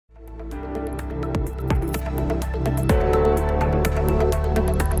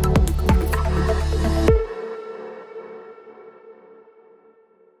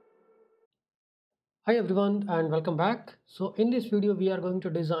Hi everyone and welcome back. So in this video we are going to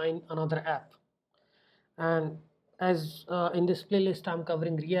design another app, and as in this playlist I'm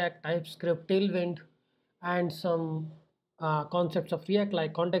covering React, TypeScript, Tailwind and some concepts of React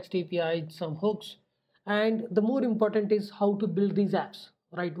like context API, some hooks, and the more important is how to build these apps,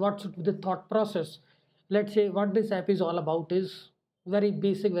 right? What should be the thought process? Let's say what this app is all about is very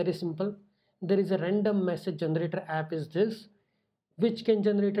basic, very simple. There is a random message generator app is this, which can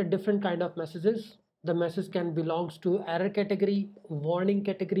generate a different kind of messages. The message can belongs to error category, warning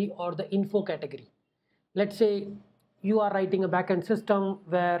category, or the info category. Let's say you are writing a backend system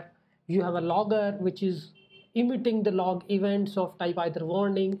where you have a logger which is emitting the log events of type either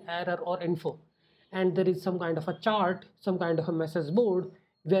warning, error, or info. And there is some kind of a chart, some kind of a message board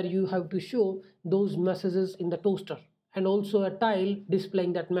where you have to show those messages in the toaster, and also a tile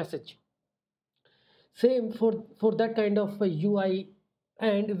displaying that message. Same for that kind of a UI,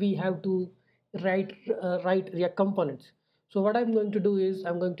 and we have to write React components. So what I'm going to do is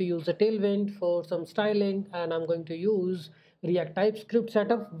I'm going to use the Tailwind for some styling, and I'm going to use React TypeScript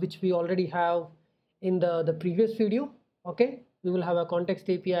setup, which we already have in the previous video. Okay, we will have a context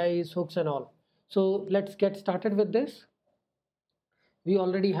APIs, hooks, and all. So let's get started with this. We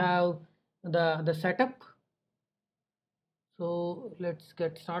already have the setup, so let's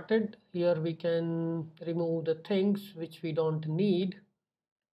get started. Here we can remove the things which we don't need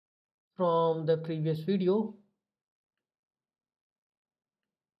from the previous video.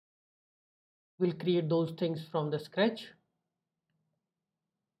 We'll create those things from the scratch.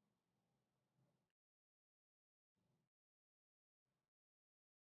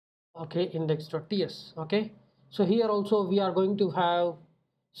 Okay, index.ts. Okay, so here also we are going to have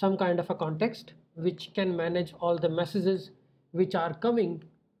some kind of a context which can manage all the messages which are coming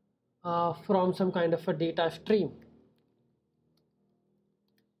from some kind of a data stream.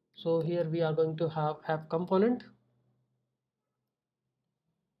 So here we are going to have app component,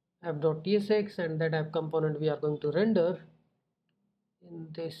 app.tsx, and that app component we are going to render in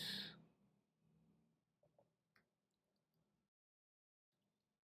this.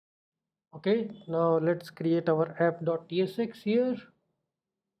 Okay, now let's create our app.tsx here.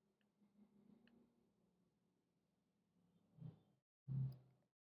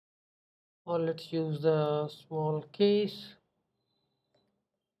 Or let's use the small case.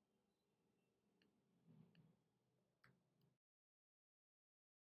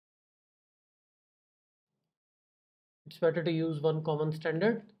 It's better to use one common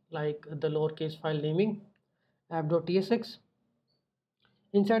standard like the lowercase file naming, app.tsx.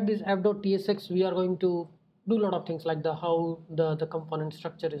 Inside this app.tsx we are going to do a lot of things like how the component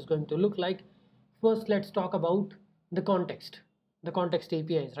structure is going to look like. First, let's talk about the context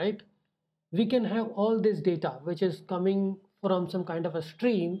APIs, right? We can have all this data which is coming from some kind of a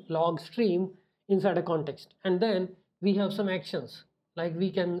stream, log stream inside a context, and then we have some actions like we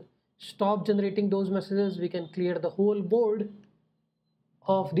can stop generating those messages, we can clear the whole board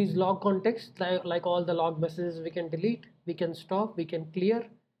of these log contexts, like all the log messages we can delete, we can stop, we can clear,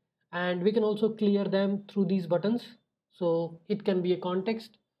 and we can also clear them through these buttons. So it can be a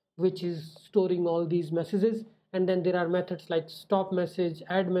context which is storing all these messages, and then there are methods like stop message,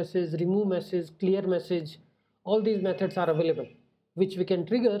 add message, remove message, clear message. All these methods are available which we can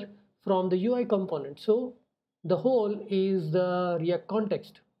trigger from the UI component. So the whole is the React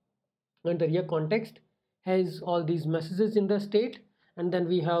context, and the React context has all these messages in the state, and then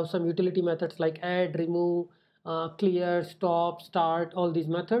we have some utility methods like add, remove, clear, stop, start, all these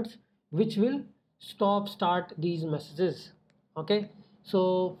methods which will stop, start these messages. Okay,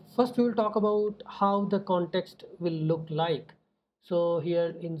 so first we will talk about how the context will look like. So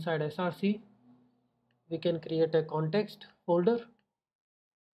here inside src we can create a context folder,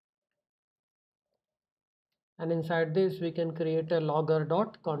 and inside this we can create a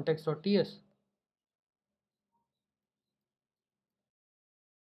logger.context.ts.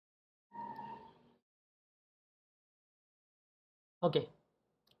 Okay,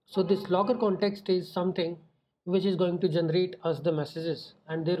 so this logger context is something which is going to generate us the messages,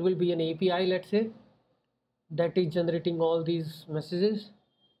 and there will be an API, let's say, that is generating all these messages,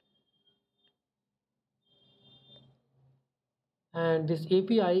 and this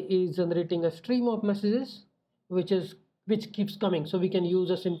API is generating a stream of messages which keeps coming. So we can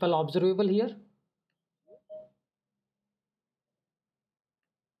use a simple observable here.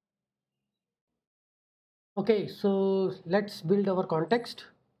 Okay, so let's build our context.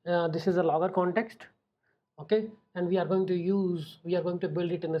 This is a logger context. Okay, and we are going to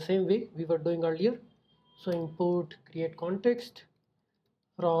build it in the same way we were doing earlier. So import create context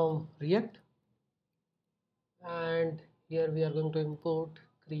from React, and here we are going to import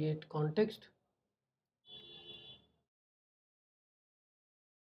create context.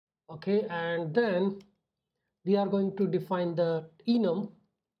 Okay, and then we are going to define the enum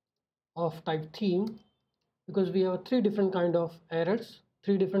of type theme, because we have three different kind of errors,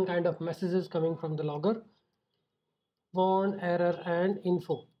 three different kind of messages coming from the logger: warn, error, and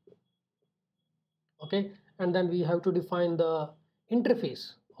info. Okay, and then we have to define the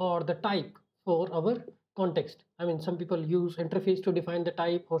interface or the type for our context. I mean, some people use interface to define the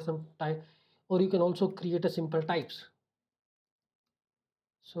type, or some type, or you can also create a simple types.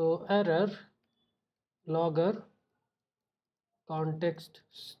 So error logger context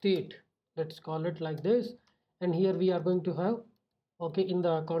state, let's call it like this. And here we are going to have, okay, in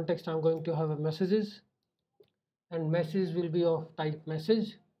the context I'm going to have a messages, and message will be of type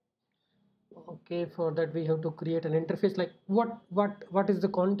message. Okay, for that we have to create an interface, like what is the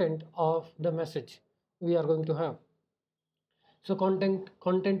content of the message we are going to have. So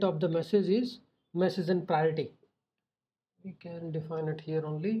content of the message is message and priority. We can define it here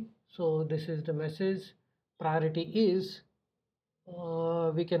only. So this is the message. Priority is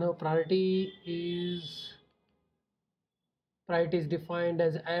we can have priority is defined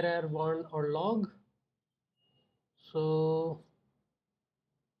as error, warn, or log. So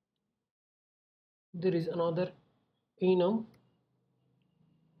there is another enum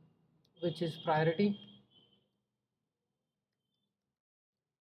which is priority,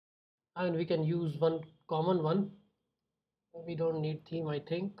 and we can use one common one. We don't need theme, I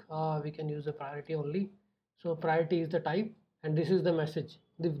think. We can use the priority only. So priority is the type, and this is the message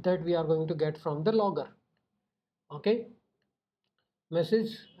that we are going to get from the logger. Okay, message,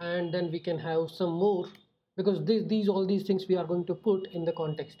 and then we can have some more, because these all these things we are going to put in the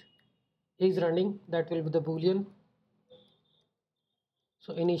context. Is running, that will be the boolean.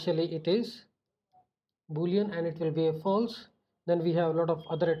 So initially it is boolean and it will be a false. Then we have a lot of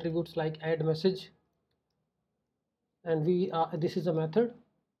other attributes like add message, and this is a method.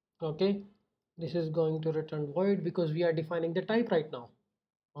 Okay, this is going to return void because we are defining the type right now.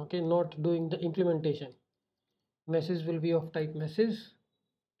 Okay, not doing the implementation. Message will be of type message.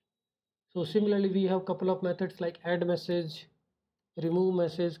 So similarly we have couple of methods like add message, remove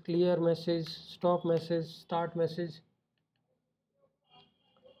message, clear message, stop message, start message.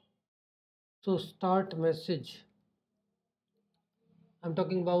 So start message, I'm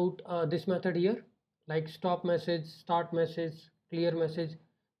talking about this method here, like stop message, start message, clear message.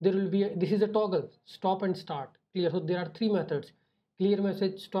 There will be this is a toggle, stop and start, clear. So there are three methods: clear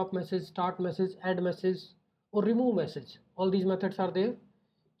message, stop message, start message, add message, or remove message. All these methods are there.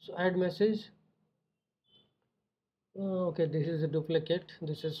 So add message. Okay, this is a duplicate.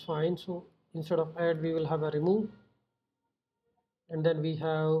 This is fine. So instead of add, we will have a remove, and then we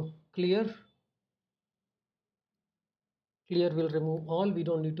have clear. Clear will remove all. We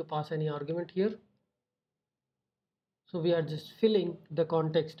don't need to pass any argument here. So we are just filling the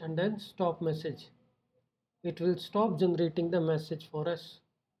context, and then stop message. It will stop generating the message for us.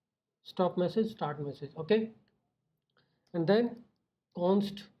 Stop message, start message. Okay. And then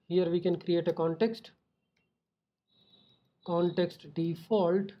const, here we can create a context. Context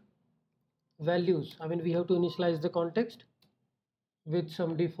default values. I mean, we have to initialize the context with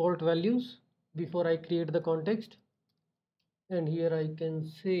some default values before I create the context. And here I can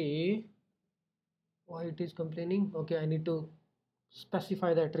say why it is complaining. Okay, I need to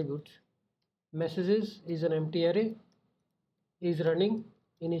specify the attributes. Messages is an empty array, is running,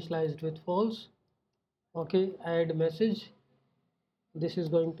 initialized with false. Okay, add message, this is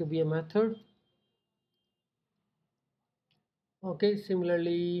going to be a method. Okay,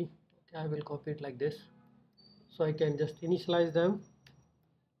 similarly, I will copy it like this so I can just initialize them.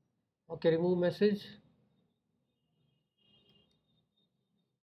 Okay, remove message,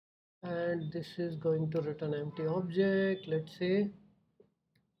 and this is going to return empty object. Let's say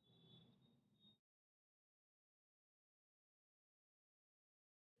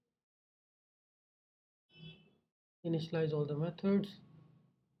initialize all the methods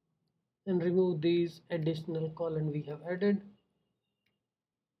and remove these additional colon we have added.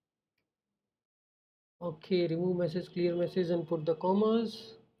 Okay, remove message, clear message, and put the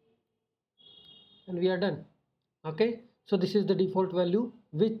commas, and we are done. Okay, so this is the default value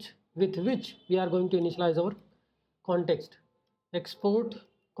with which we are going to initialize our context. Export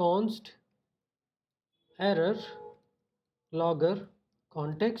const error logger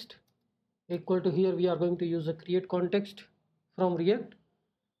context equal to, here we are going to use a create context from React.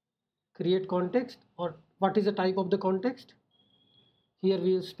 Create context, or what is the type of the context? Here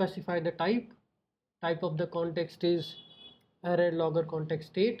we will specify the type. Type of the context is array logger context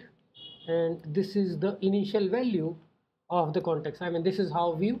state, and this is the initial value of the context. I mean, this is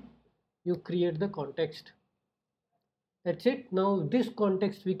how you create the context. That's it. Now this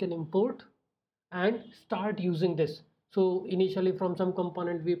context we can import and start using this. So initially from some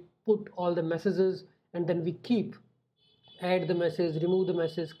component we put all the messages, and then we keep add the message, remove the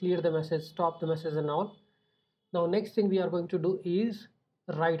message, clear the message, stop the message and all. Now next thing we are going to do is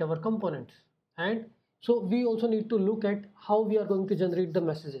write our components. And so we also need to look at how we are going to generate the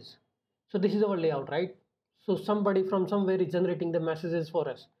messages. So this is our layout, right? So somebody from somewhere is generating the messages for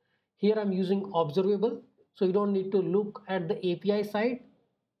us. Here I'm using observable, so you don't need to look at the API side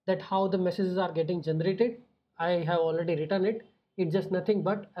that how the messages are getting generated. I have already written it. It's just nothing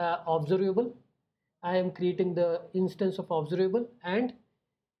but observable. I am creating the instance of observable, and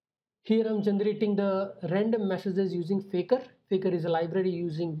here I'm generating the random messages using Faker. Faker is a library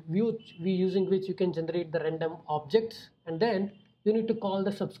using which you can generate the random objects, and then you need to call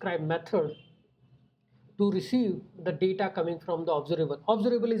the subscribe method to receive the data coming from the observable.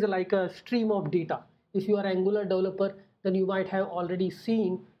 Observable is like a stream of data. If you are Angular developer, then you might have already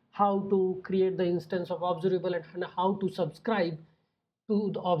seen how to create the instance of observable and how to subscribe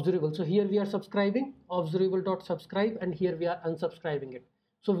to the observable. So here we are subscribing observable.subscribe, and here we are unsubscribing it.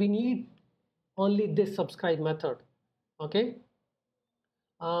 So we need only this subscribe method. Okay.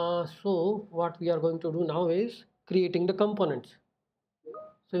 So what we are going to do now is creating the components.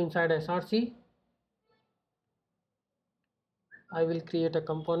 So inside src I will create a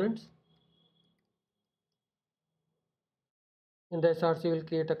component. In the src will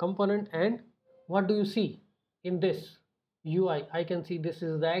create a component, and what do you see in this UI? I can see this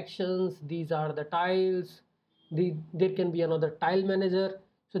is the actions, these are the tiles, there can be another tile manager.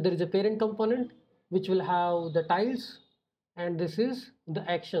 So there is a parent component which will have the tiles, and this is the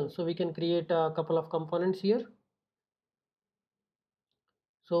action. So we can create a couple of components here.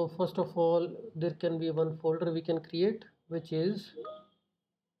 So first of all, there can be one folder we can create, which is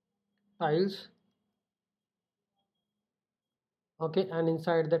tiles. Okay, and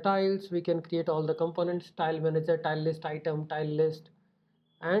inside the tiles we can create all the components: tile manager, tile list, item, tile list.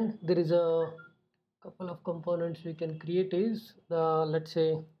 And there is a couple of components we can create is the, let's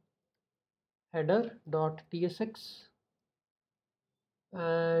say, header.tsx,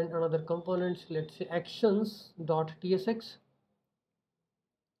 and another components, let's say actions.tsx,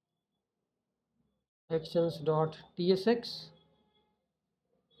 actions.tsx,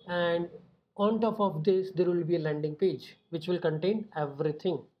 and on top of this there will be a landing page which will contain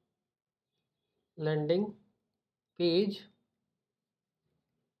everything. Landing page.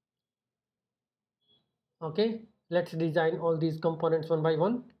 Okay, let's design all these components one by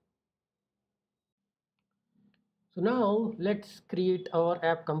one. So now let's create our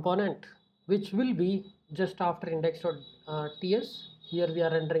app component, which will be just after index.ts. Here we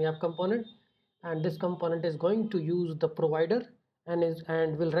are rendering app component, and this component is going to use the provider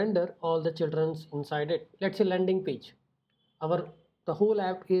and will render all the children's inside it. Let's say landing page. The whole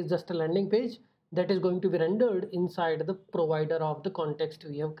app is just a landing page that is going to be rendered inside the provider of the context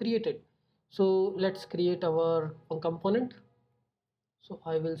we have created. So let's create our component. So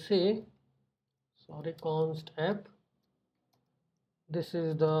I will say, sorry, const app. This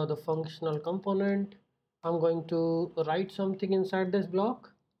is the functional component. I'm going to write something inside this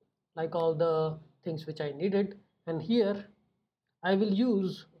block, like all the things which I needed, and here I will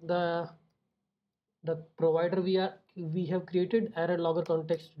use the provider we have created, error logger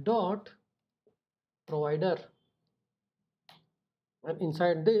context dot provider, and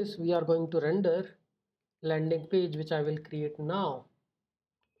inside this we are going to render landing page, which I will create now.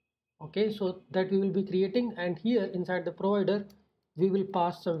 Okay, so that we will be creating, and here inside the provider we will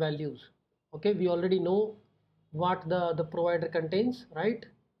pass some values. Okay, we already know what the provider contains, right?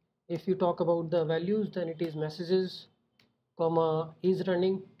 If you talk about the values, then it is messages, comma, is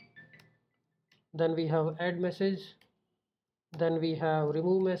running, then we have add message, then we have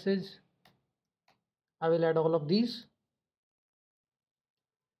remove message. I will add all of these.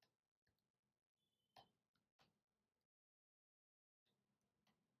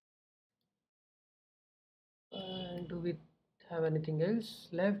 And do we have anything else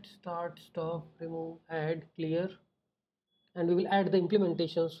left? Start, stop, remove, add, clear, and we will add the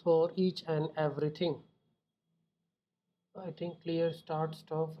implementations for each and everything. I think clear, start,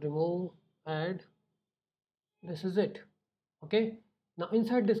 stop, remove, add. This is it. Okay. Now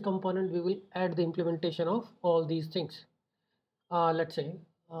inside this component, we will add the implementation of all these things. Let's say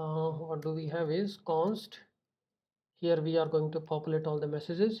what do we have is const. Here we are going to populate all the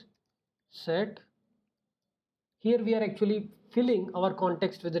messages. Set. Here we are actually filling our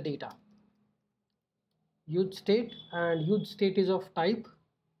context with the data. Use state, and use state is of type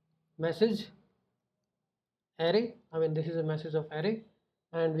message array. I mean, this is a message of array,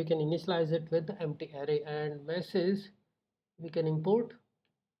 and we can initialize it with the empty array, and message we can import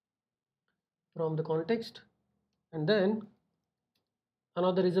from the context, and then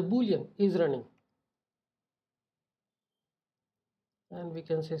another is a boolean is running, and we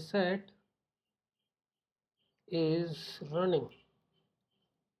can say set is running.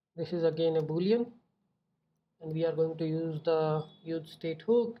 This is again a boolean, and we are going to use the use state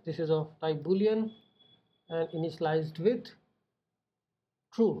hook. This is of type boolean and initialized with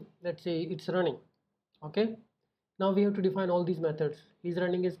true. Let's say it's running. Okay, now we have to define all these methods. Is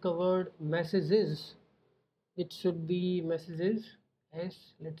running is covered. Message is, it should be messages s,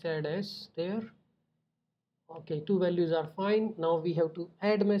 let's add s there. Okay, two values are fine. Now we have to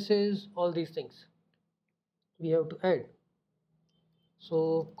add message, all these things we have to add.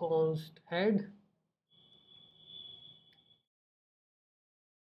 So const add,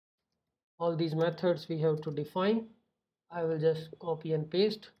 all these methods we have to define. I will just copy and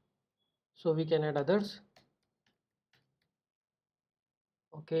paste so we can add others.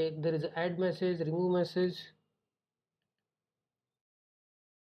 Okay, there is add message, remove message,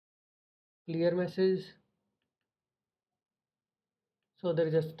 clear message. So there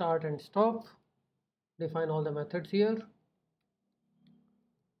is a start and stop. Define all the methods here,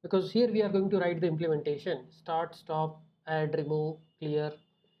 because here we are going to write the implementation: start, stop, add, remove, clear.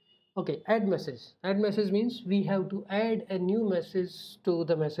 Okay, add message. Add message means we have to add a new message to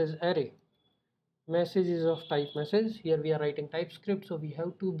the message array. Message is of type message. Here we are writing TypeScript, so we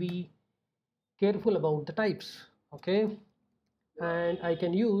have to be careful about the types. Okay, and I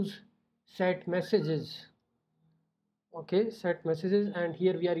can use set messages. Okay, set messages, and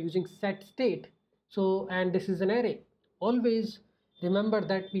here we are using set state. So, and this is an array. Always remember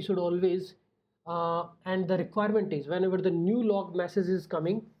that we should always and the requirement is whenever the new log message is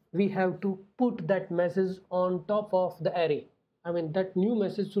coming, we have to put that message on top of the array. I mean, that new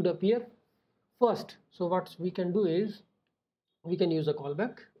message should appear first. So what we can do is we can use a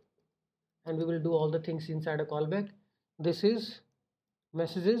callback, and we will do all the things inside a callback. This is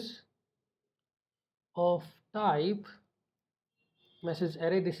messages of type message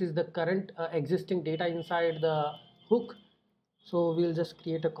array. This is the current existing data inside the hook. So we'll just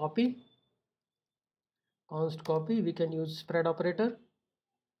create a copy, const copy. We can use spread operator.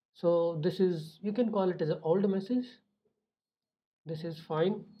 So this is, you can call it as an old message. This is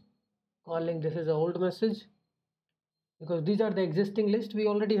fine. Calling this is an old message because these are the existing list we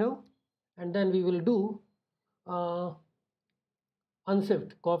already have. And then we will do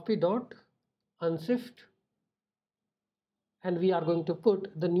unshift, copy dot unshift, and we are going to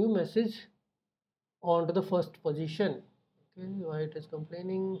put the new message onto the first position. Okay, why it is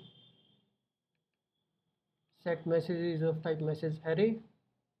complaining? Set messages of type message array.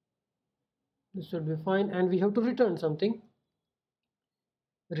 This should be fine, and we have to return something.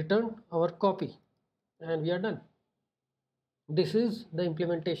 Return our copy, and we are done. This is the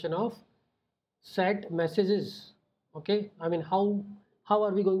implementation of set messages. Okay, I mean, how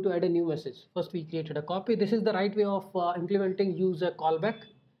are we going to add a new message? First we created a copy. This is the right way of implementing use a callback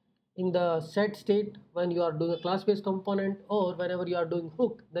in the set state. When you are doing a class-based component or whenever you are doing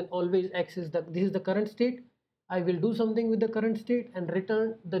hook, then always access this is the current state. I will do something with the current state and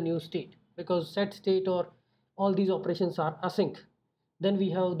return the new state, because set state or all these operations are async. Then we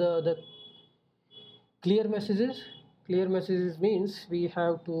have the clear messages. Clear messages means we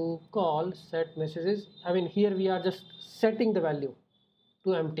have to call set messages. I mean, here we are just setting the value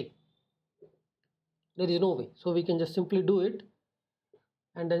to empty. There is no way, so we can just simply do it.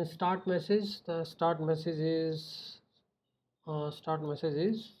 And then start message. The start message is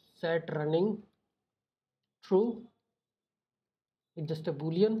set running true. It's just a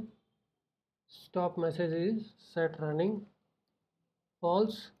boolean. Stop message is set running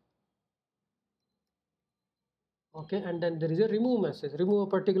false. Okay, and then there is a remove message. Remove a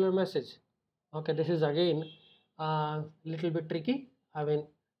particular message. Okay, this is again a little bit tricky. I mean,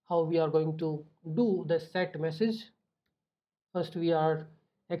 how we are going to do the set message. First we are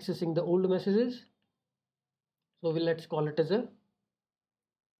accessing the old messages, so let's call it as a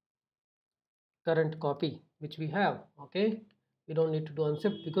current copy which we have. Okay, we don't need to do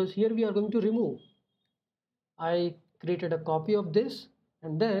unshift because here we are going to remove. I created a copy of this,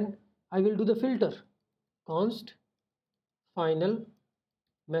 and then I will do the filter. Const final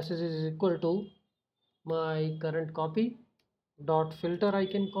message is equal to my current copy dot filter. I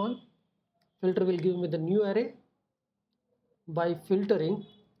can call filter will give me the new array. By filtering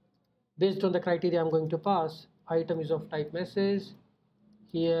based on the criteria I'm going to pass, item is of type message.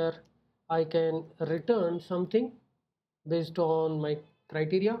 Here I can return something based on my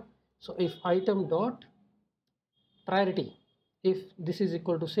criteria. So if item dot priority, if this is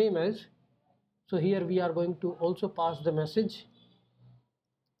equal to same as, So here we are going to also pass the message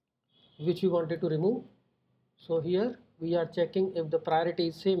which we wanted to remove. So here we are checking if the priority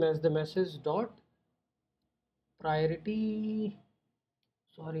is same as the message dot priority.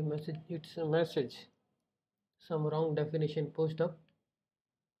 Sorry, message, it's a message, some wrong definition pushed up.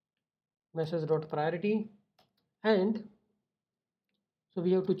 Message dot priority, and so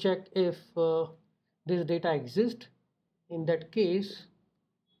we have to check if this data exists. In that case,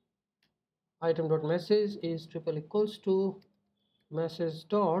 item dot message is triple equals to message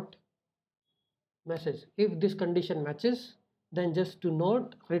dot message. If this condition matches, then just do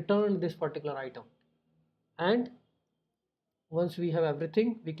not return this particular item. And once we have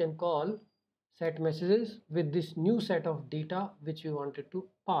everything, we can call set messages with this new set of data which we wanted to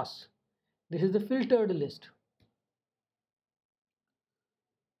pass. This is the filtered list.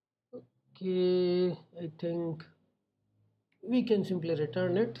 Okay, I think we can simply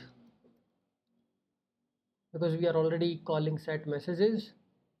return it because we are already calling set messages.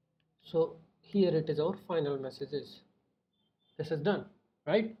 So here it is our final messages. This is done,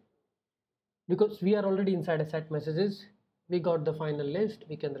 right? Because we are already inside a set messages, we got the final list,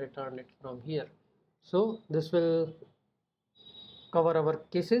 we can return it from here. So this will cover our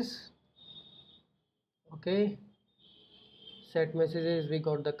cases. Okay, set messages, we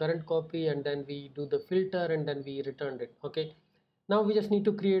got the current copy, and then we do the filter, and then we returned it. Okay, now we just need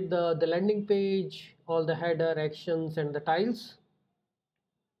to create the landing page, all the header, actions, and the tiles.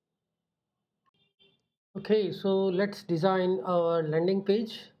 Okay, so let's design our landing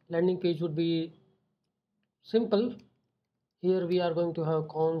page. Landing page would be simple. Here we are going to have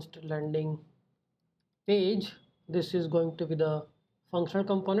const landing page. This is going to be the functional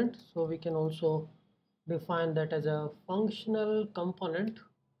component, so we can also define that as a functional component.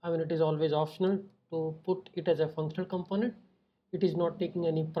 I mean, it is always optional to put it as a functional component. It is not taking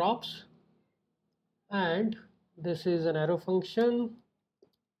any props, and this is an arrow function,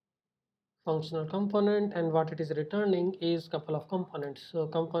 functional component, and what it is returning is couple of components. So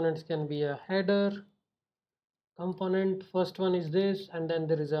components can be a header component, first one is this, and then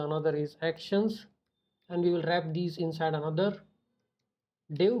there is another is actions, and we will wrap these inside another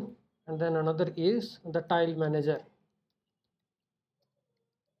div, and then another is the tile manager.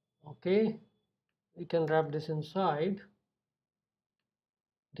 Okay, we can wrap this inside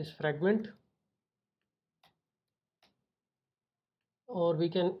this fragment, or we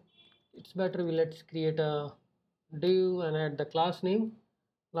can, it's better we let's create a div and add the class name.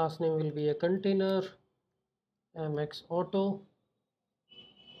 Class name will be a container mx auto.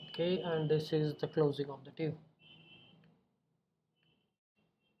 Okay, and this is the closing of the div.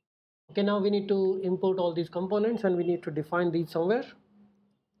 Okay, now we need to import all these components, and we need to define these somewhere.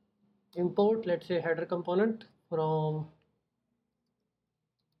 Import, let's say, header component from,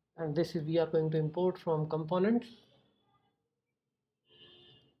 and this is we are going to import from components.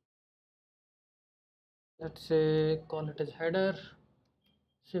 Let's say call it as header.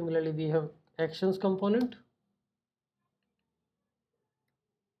 Similarly, we have actions component.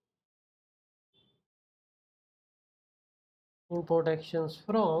 Import actions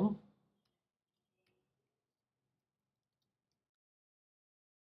from,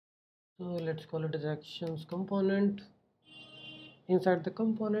 so let's call it as actions component. Inside the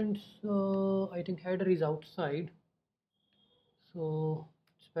components, I think header is outside, so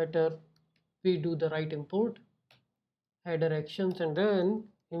it's better we do the right import, header actions, and then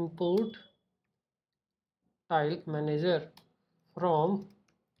import tile manager from,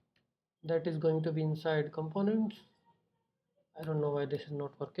 that is going to be inside components. I don't know why this is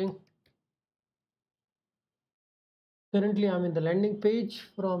not working. Currently I'm in the landing page.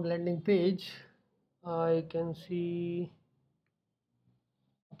 From landing page I can see,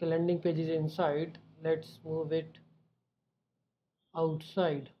 okay, landing page is inside, let's move it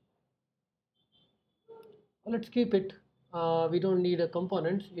outside. Let's keep it, we don't need a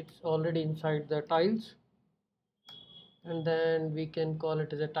component, it's already inside the tiles, and then we can call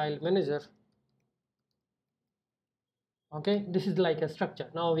it as a tile manager. Okay, this is like a structure.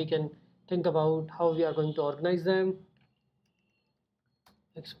 Now we can think about how we are going to organize them.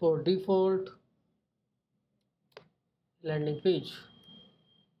 Export default landing page.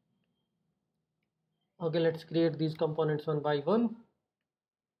 Okay, let's create these components one by one.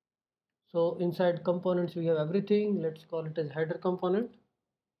 So inside components we have everything. Let's call it as header component,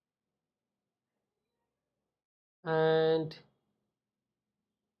 and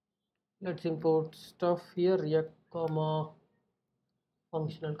let's import stuff here, react comma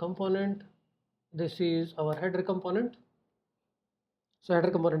functional component. This is our header component. So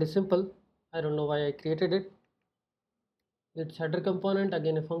header component is simple, I don't know why I created it. its header component,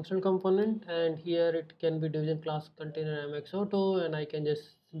 again a functional component, and here it can be division class container mx auto, and I can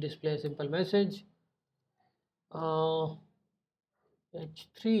just display a simple message. H3,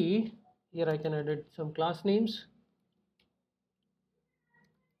 here I can edit some class names,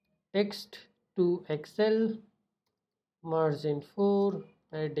 text to Excel, margin 4,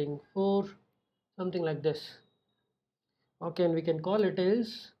 padding 4, something like this. Okay, and we can call it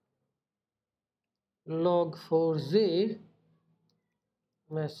as log4j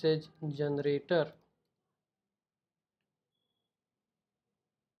message generator.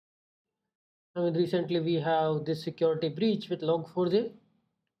 I mean, recently we have this security breach with log4j.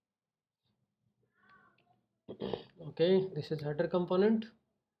 Okay, this is header component.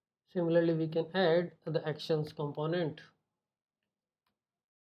 Similarly, we can add the actions component.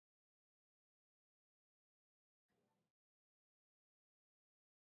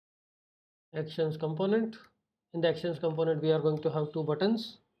 Actions component. In the actions component, we are going to have two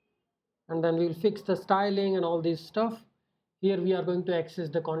buttons, and then we will fix the styling and all this stuff. Here we are going to access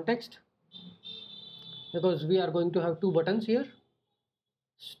the context, because we are going to have two buttons here,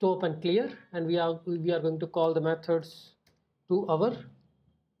 stop and clear, and we are going to call the methods to our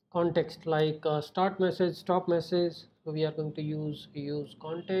context, like start message, stop message. So we are going to use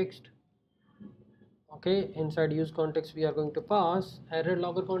context. Okay, inside use context we are going to pass error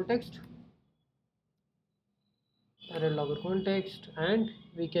logger context, and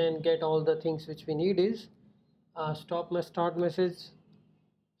we can get all the things which we need is start message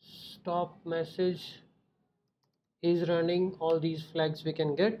is running, all these flags we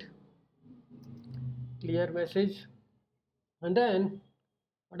can get, clear message, and then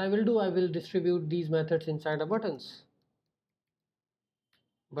what I will do, I will distribute these methods inside the buttons.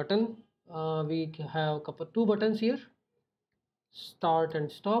 Button, we have two buttons here, start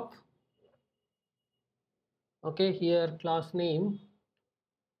and stop. Okay, here class name,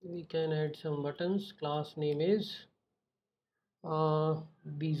 we can add some buttons. Class name is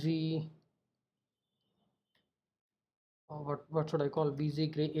busy, what should I call, busy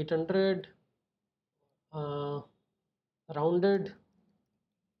gray 800, rounded.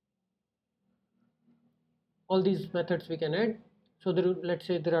 All these methods we can add. So there, let's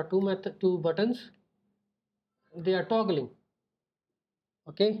say there are two buttons, they are toggling.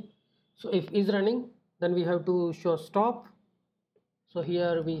 Okay, so if is running, then we have to show stop. So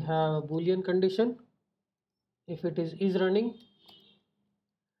here we have boolean condition. If it is running,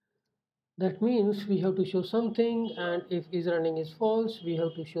 that means we have to show something, and if is running is false, we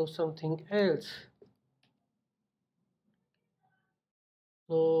have to show something else.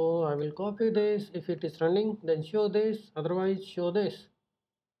 So I will copy this. If it is running, then show this, otherwise show this,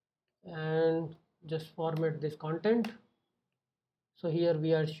 and just format this content. So here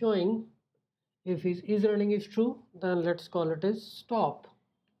we are showing, if is running is true, then let's call it as stop.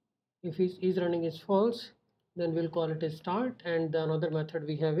 If is running is false, then we'll call it as start, and the another method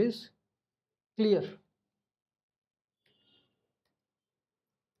we have is clear.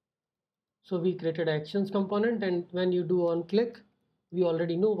 So we created actions component, and when you do on click, we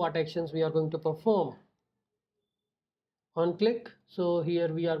already know what actions we are going to perform on click. So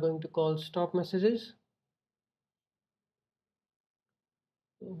here we are going to call stop messages.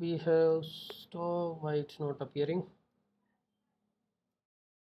 We have stop, why it's not appearing,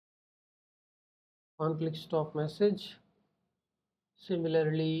 on click stop message.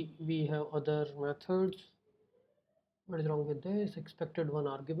 Similarly, we have other methods. What is wrong with this? Expected one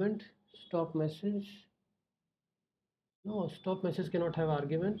argument, stop message. No, stop message cannot have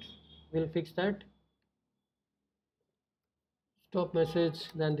argument. We'll fix that. Stop message,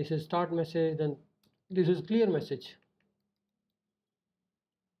 then this is start message, then this is clear message.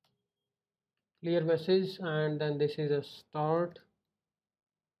 Clear message, and then this is a start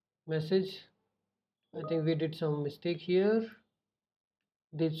message. I think we did some mistake here.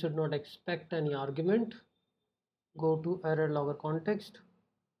 This should not expect any argument. Go to error logger context.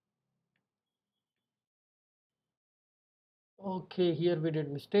 Okay, here we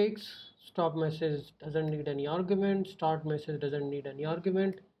did mistakes. Stop message doesn't need any argument, start message doesn't need any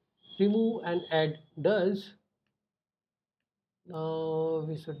argument, remove and add does. Now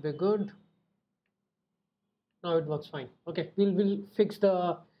we should be good. Now it works fine. Okay, we'll fix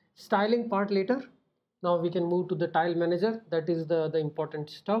the styling part later. Now we can move to the tile manager. That is the important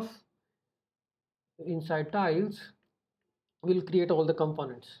stuff. Inside tiles, we'll create all the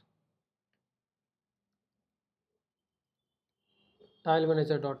components. Tile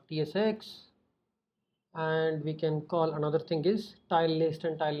manager.tsx, and we can call another thing is tile list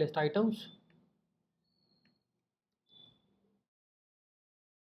and tile list items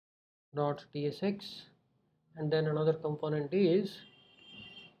 .tsx. and then another component is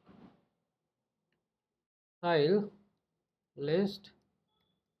tile list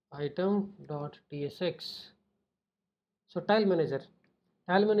item dot tsx. So tile manager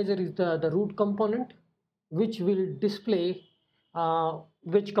is the root component which will display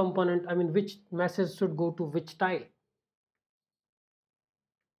which component, I mean which message should go to which tile.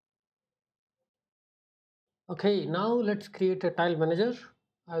 Okay, now let's create a tile manager.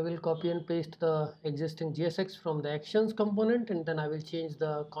 I will copy and paste the existing JSX from the actions component, and then I will change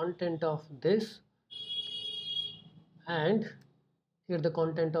the content of this, and here the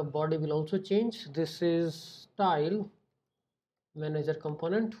content of body will also change. This is tile manager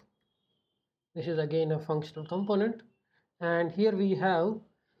component. This is again a functional component, and here we have a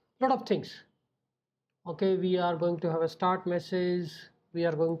lot of things. Okay, we are going to have a start message, we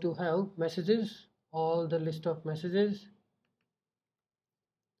are going to have messages, all the list of messages.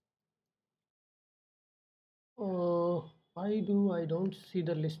 Why do I don't see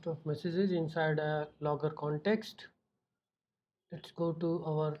the list of messages inside a logger context? Let's go to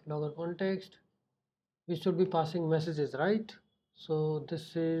our logger context. We should be passing messages, right? So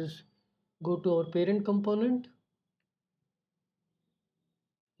this is, go to our parent component.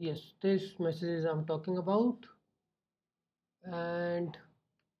 Yes, this messages I'm talking about. And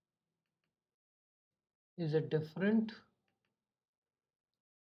is it different?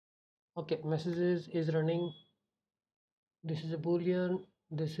 Okay, messages is running. This is a boolean,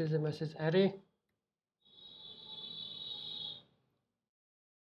 this is a message array.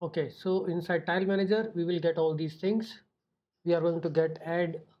 Okay, so inside tile manager we will get all these things. We are going to get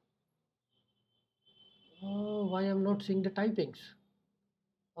add. Why I'm not seeing the typings?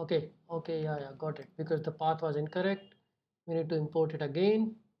 Okay, yeah, got it, because the path was incorrect. We need to import it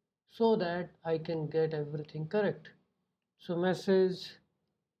again so that I can get everything correct. So message,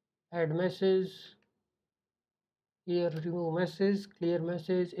 add message, here remove message, clear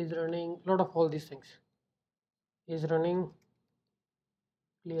message is running, lot of all these things is running,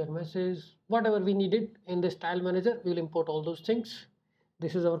 clear message, whatever we needed in this tile manager we will import all those things.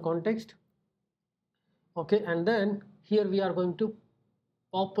 This is our context. Okay, and then here we are going to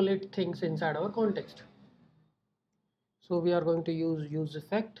populate things inside our context. So we are going to use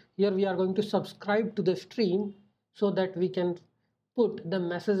effect. Here we are going to subscribe to the stream so that we can put the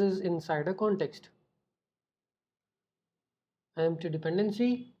messages inside a context. Empty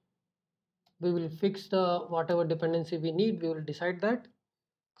dependency, we will fix the whatever dependency we need, we will decide that.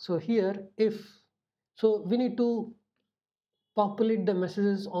 So here so we need to populate the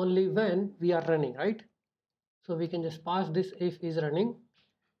messages only when we are running, right? So we can just pass this if is running.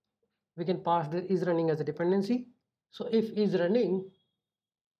 We can pass the is running as a dependency. So if is running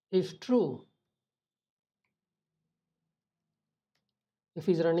is true, if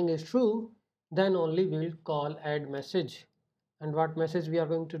is running is true, then only we will call add message. And what message we are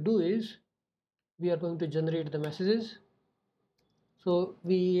going to do is we are going to generate the messages. So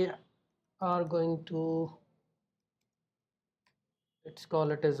we are going to, let's call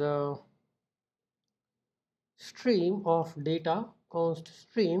it as a stream of data, const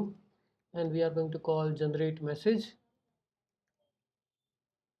stream, and we are going to call generate message.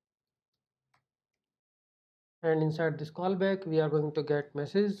 And inside this callback we are going to get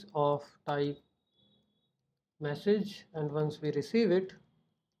message of type message, and once we receive it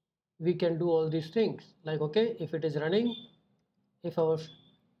we can do all these things, like okay, if it is running, if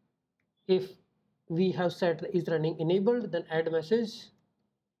we have set is running enabled, then add message,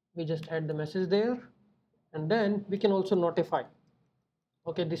 we just add the message there, and then we can also notify,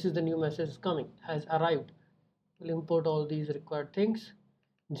 okay, this is the new message coming, has arrived. We'll import all these required things.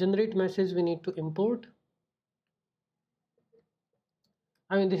 Generate message we need to import,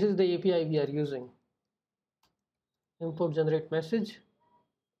 I mean this is the API we are using. Import generate message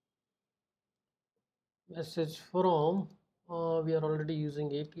from we are already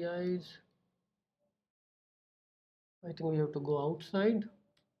using APIs. I think we have to go outside,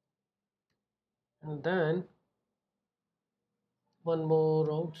 and then one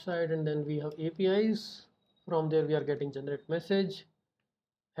more outside, and then we have APIs. From there we are getting generate message,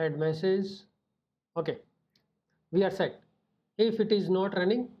 add message. Okay, we are set. If it is not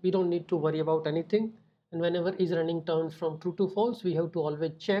running, we don't need to worry about anything, and whenever is running turns from true to false, we have to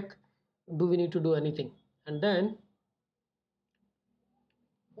always check, do we need to do anything, and then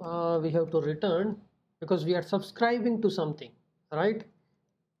we have to return, because we are subscribing to something, right?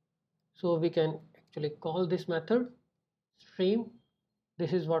 So we can actually call this method stream.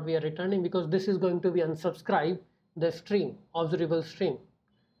 This is what we are returning, because this is going to be unsubscribe the stream, observable stream,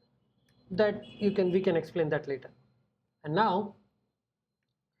 that we can explain that later. And now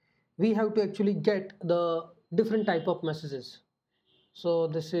we have to actually get the different type of messages. So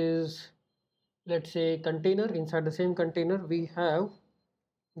this is, let's say, container. Inside the same container we have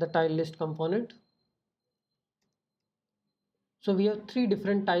the tile list component. So we have three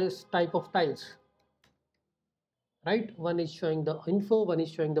different type of tiles, right? One is showing the info, one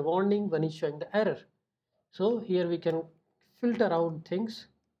is showing the warning, one is showing the error. So here we can filter out things.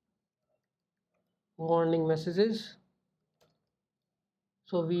 Warning messages.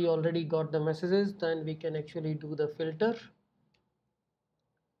 So we already got the messages, then we can actually do the filter.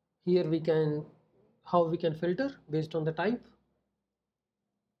 Here we can, how we can filter based on the type.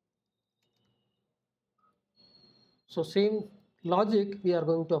 So same logic we are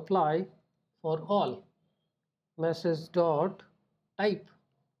going to apply for all. Message dot type,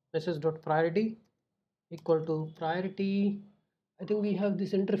 message dot priority equal to priority. I think we have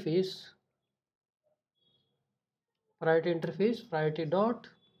this interface, priority interface, priority dot.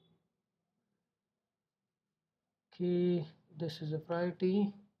 Okay, this is a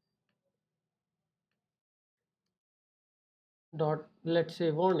priority dot, let's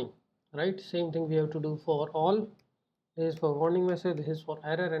say, warning, right? Same thing we have to do for all. This is for warning message, this is for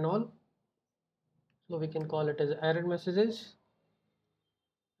error and all. So we can call it as error messages,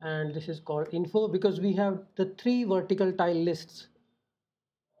 and this is called info because we have the three vertical tile lists,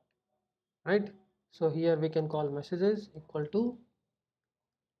 right? So here we can call messages equal to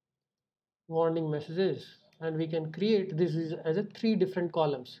warning messages, and we can create this is as a three different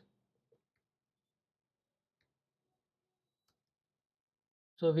columns.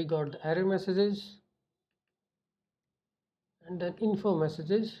 So we got the error messages and then info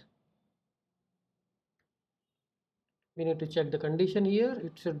messages. We need to check the condition here.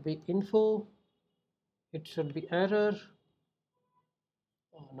 It should be info, it should be error.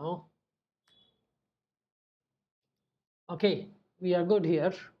 Oh no. Okay, we are good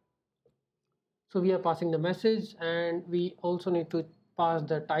here. So we are passing the message, and we also need to pass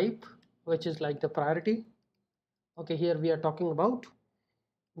the type, which is like the priority. Okay, here we are talking about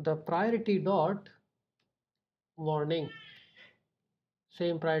the priority dot warning.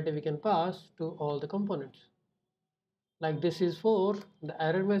 Same priority we can pass to all the components. Like this is for the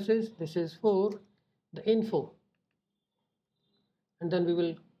error message, this is for the info. And then we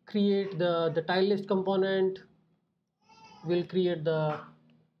will create the tile list component. We'll create the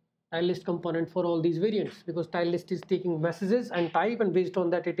tile list component for all these variants because tile list is taking messages and type, and based on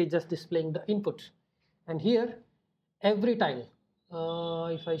that it is just displaying the inputs. And here every tile,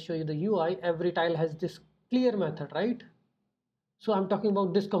 if I show you the UI, every tile has this clear method, right? So I'm talking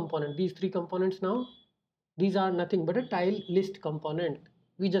about this component, these three components now. These are nothing but a tile list component.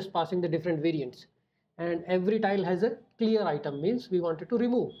 We just passing the different variants, and every tile has a clear item, means we wanted to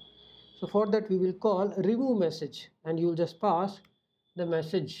remove. So for that we will call remove message, and you will just pass the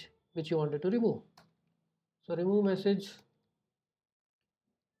message which you wanted to remove. So remove message,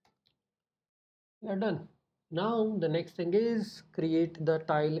 we are done. Now the next thing is create the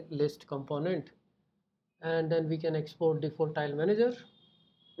tile list component, and then we can export default tile manager.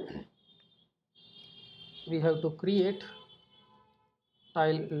 We have to create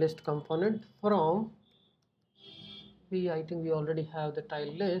tile list component from, I think we already have the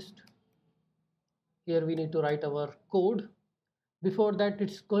tile list. Here we need to write our code. Before that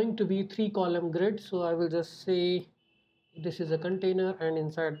it's going to be 3-column grid, so I will just say this is a container, and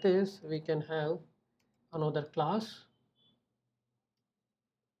inside this we can have another class.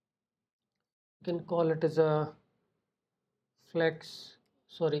 You can call it as a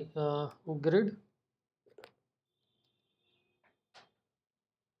grid.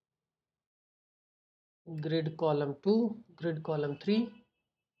 Grid column 2, grid column 3,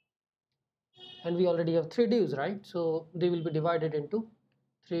 and we already have 3 divs, right? So they will be divided into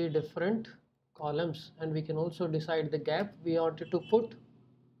 3 different columns, and we can also decide the gap we wanted to put.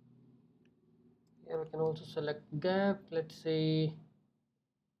 Here we can also select gap. Let's say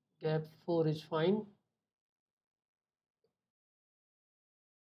gap 4 is fine.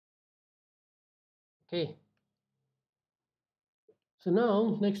 Okay. So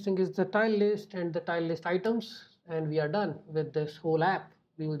now next thing is the tile list and the tile list items, and we are done with this whole app.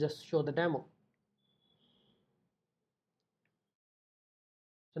 We will just show the demo.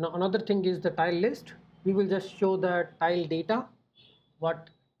 So now another thing is the tile list. We will just show the tile data,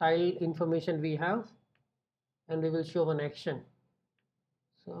 what tile information we have, and we will show one action.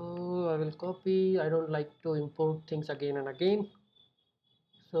 So I will copy. I don't like to import things again and again.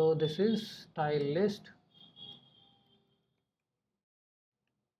 So this is tile list.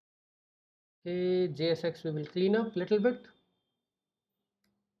 Okay, JSX we will clean up little bit.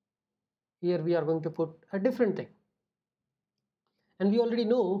 Here we are going to put a different thing, and we already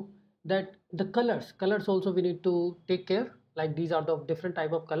know that the colors also we need to take care. Like these are the different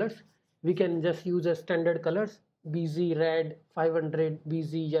type of colors. We can just use a standard colors: BZ red 500,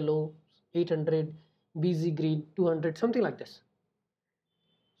 BZ yellow 800, BZ green 200, something like this.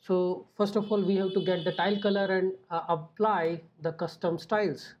 So first of all we have to get the tile color and apply the custom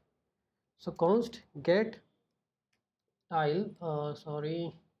styles. So const get tile,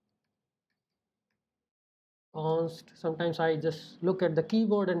 const, sometimes I just look at the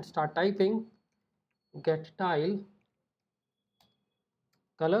keyboard and start typing, get tile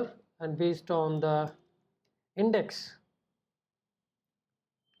color, and based on the index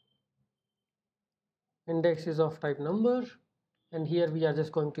is of type number, and here we are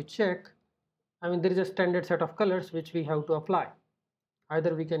just going to check. I mean, there is a standard set of colors which we have to apply.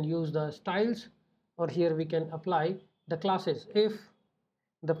 Either we can use the styles, or here we can apply the classes. If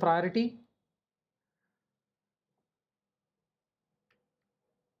the priority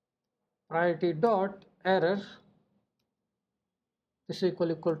dot error is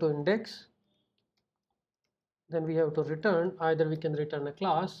equal to index, then we have to return, either we can return a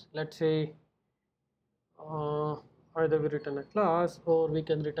class, let's say uh, either we return a class or we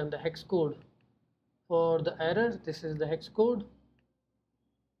can return the hex code for the error. This is the hex code,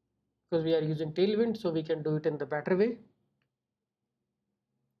 because we are using Tailwind, so we can do it in the better way.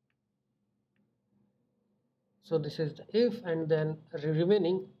 So this is the if, and then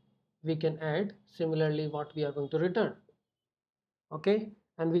remaining we can add similarly what we are going to return. Okay,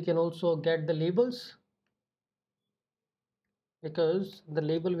 and we can also get the labels, because the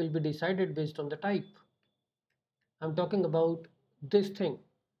label will be decided based on the type. I'm talking about this thing.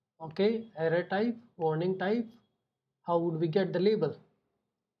 Okay, error type, warning type. How would we get the label?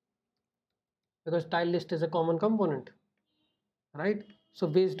 Because tile list is a common component, right? So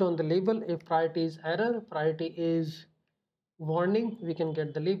based on the label, if priority is error, priority is warning, we can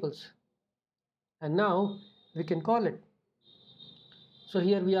get the labels. And now we can call it. So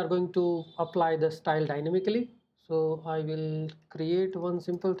here we are going to apply the style dynamically. So I will create one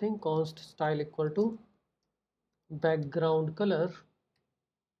simple thing, const style equal to background color,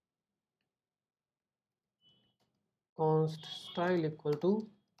 const style equal to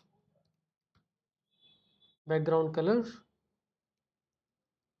background color,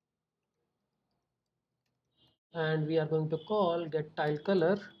 and we are going to call get tile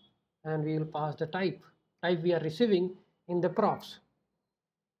color, and we will pass the type we are receiving in the props.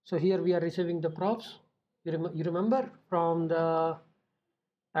 So here we are receiving the props. You remember from the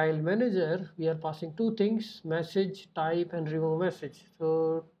tile manager we are passing two things: message type and remove message.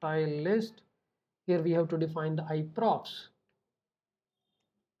 So tile list, here we have to define the iProps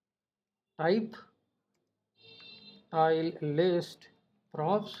type, tile list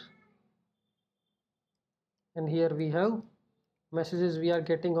props, and here we have messages we are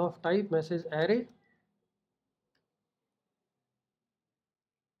getting of type message array.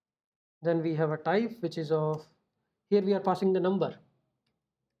 Then we have a type which is of, here we are passing the number,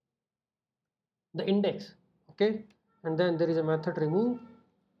 the index. Okay, and then there is a method remove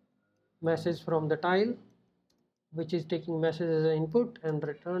message from the tile, which is taking message as an input and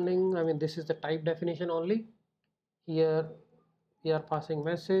returning, I mean this is the type definition only. Here we are passing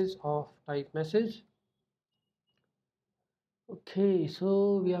message of type message. Okay,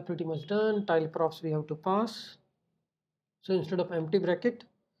 so we are pretty much done. Tile props we have to pass. So instead of empty bracket,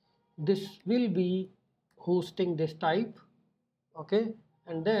 this will be hosting this type. Okay,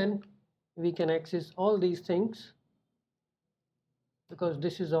 and then we can access all these things, because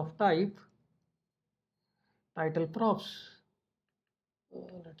this is of type title props.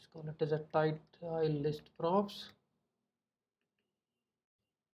 Let's call it as a tile list props,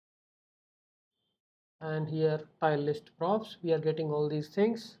 and here tile list props, we are getting all these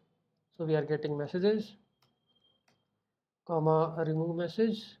things. So we are getting messages, comma remove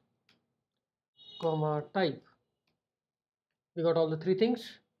message, comma type. We got all the three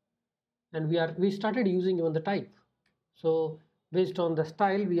things, and we started using even the type. So based on the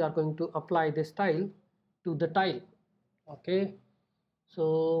style we are going to apply this style to the tile. Okay,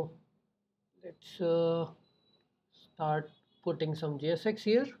 so let's start putting some JSX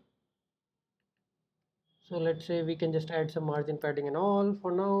here. So let's say we can just add some margin padding and all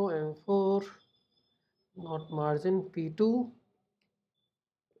for now. M4, not margin, P2,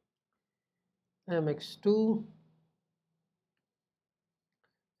 MX2,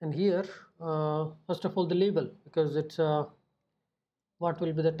 and here first of all the label, because it's what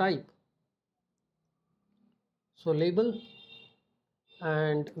will be the type. So label,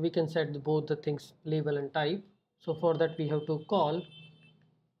 and we can set both the things, label and type. So for that we have to call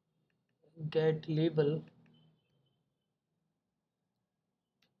get label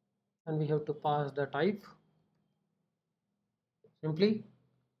and we have to pass the type simply,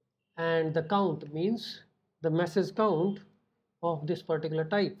 and the count means the message count of this particular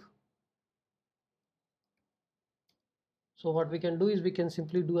type. So what we can do is we can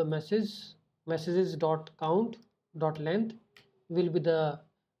simply do a messages dot count dot length will be the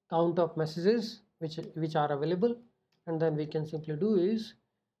count of messages which are available, and then we can simply do is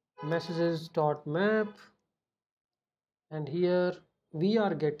messages dot map, and here we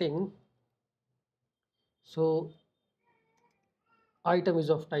are getting, so item is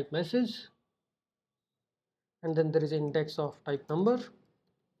of type message, and then there is index of type number.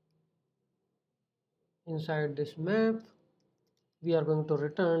 Inside this map we are going to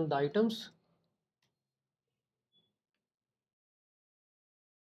return the items.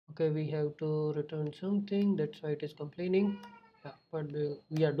 Okay, we have to return something, that's why it is complaining. Yeah, but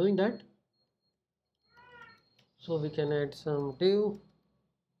we are doing that. So we can add some div,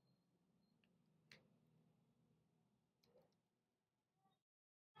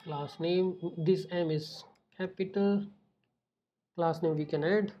 class name, this M is capital, class name we can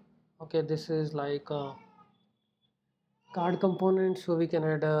add. Okay, this is like a card component, so we can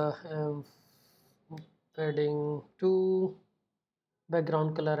add a padding to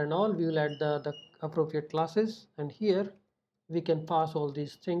background color and all. We will add the appropriate classes, and here we can pass all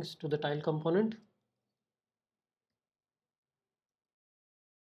these things to the tile component.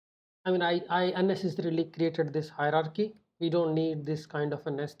 I mean, I unnecessarily created this hierarchy. We don't need this kind of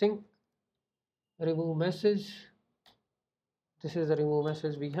a nesting. Remove message. This is the remove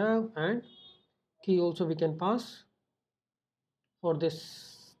message we have, and key also we can pass. For this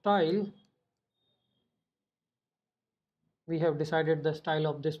style, we have decided the style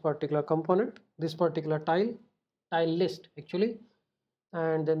of this particular component, this particular tile list actually,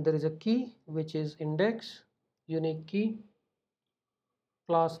 and then there is a key which is index, unique key.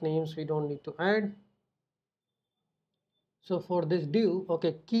 Class names we don't need to add. So for this div,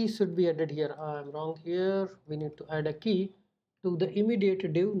 okay, key should be added here. I'm wrong here. We need to add a key to the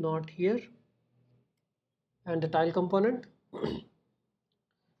immediate div, not here. And the tile component.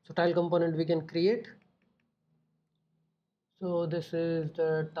 So tile component we can create. So this is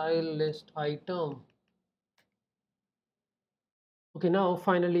the tile list item. Okay, now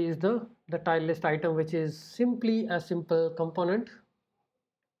finally is the tile list item, which is simply a simple component.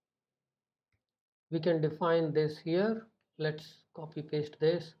 We can define this here. Let's copy paste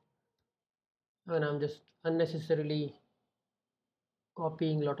this, and I'm just unnecessarily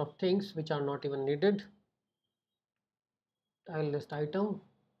copying a lot of things which are not even needed. Tile list item,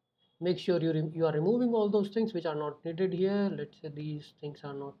 make sure you are removing all those things which are not needed here. Let's say these things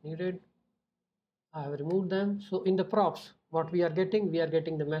are not needed, I have removed them. So in the props, what we are getting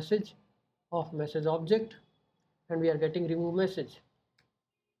the message of message object, and we are getting remove message.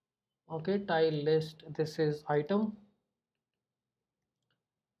 Okay, tile list, this is item.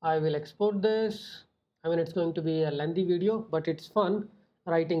 I will export this. I mean, it's going to be a lengthy video, but it's fun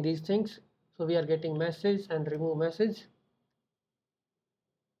writing these things. So we are getting message and remove message,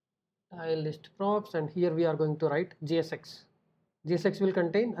 tile list props, and here we are going to write JSX. JSX will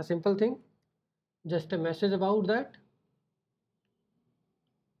contain a simple thing, just a message about that.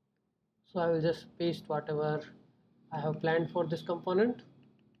 So I will just paste whatever I have planned for this component.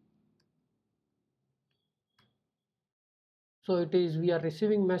 So it is, we are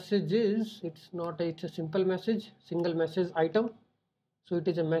receiving messages, it's a simple message, single message item. So it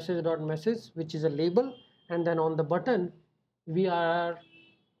is a message dot message, which is a label, and then on the button we are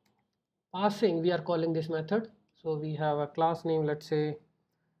calling this method. So we have a class name, let's say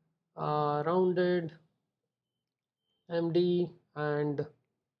rounded md and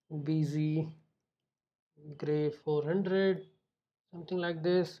bz gray 400, something like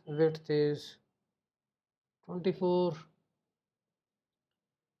this. Width is 24.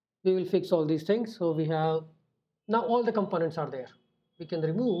 We will fix all these things. So we have now all the components are there. We can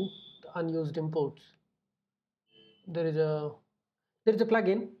remove the unused imports. There is a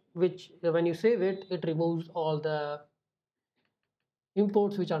plugin which when you save it, it removes all the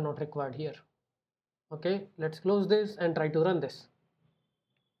imports which are not required here. Okay, let's close this and try to run this.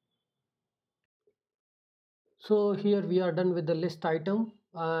 So here we are done with the list item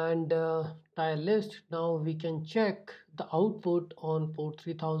and tile list. Now we can check the output on port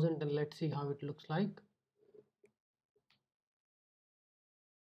 3000 and let's see how it looks like.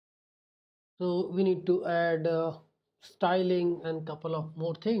 So we need to add styling and couple of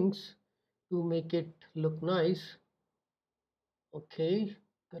more things to make it look nice. Okay,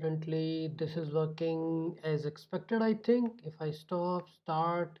 currently this is working as expected. I think if I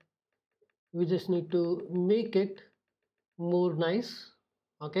start, we just need to make it more nice.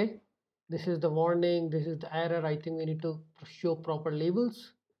 Okay, This is the warning, this is the error. I think we need to show proper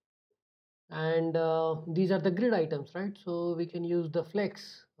labels. And these are the grid items, right? So we can use the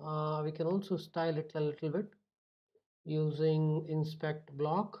flex. We can also style it a little bit using inspect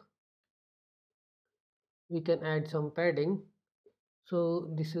block. We can add some padding. So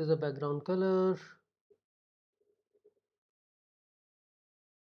this is the background color.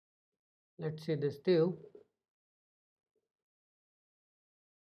 Let's say this div.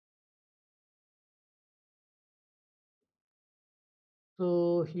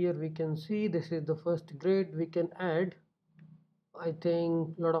 So here we can see this is the first grid. We can add, I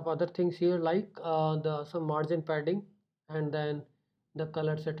think, a lot of other things here, like the some margin padding and then the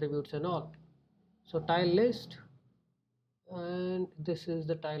colors attributes and all. So tile list, and this is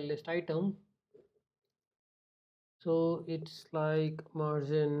the tile list item. So it's like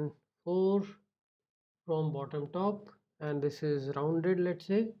margin 4 from bottom top, and this is rounded, let's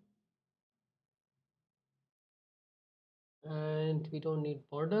say, and we don't need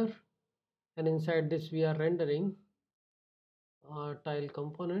border. And inside this we are rendering our tile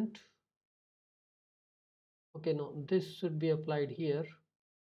component. Okay, no, this should be applied here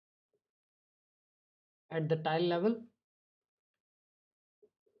at the tile level,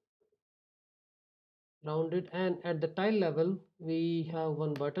 rounded, and at the tile level we have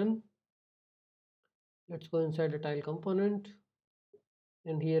one button. Let's go inside the tile component,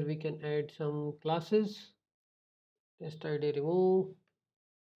 and here we can add some classes. Test id remove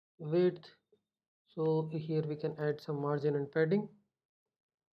width. So here we can add some margin and padding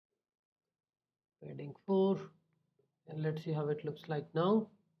 4, and let's see how it looks like now.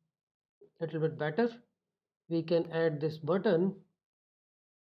 A little bit better. We can add this button.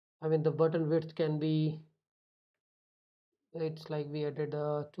 I mean, the button width can be, it's like we added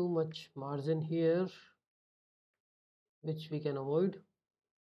too much margin here, which we can avoid.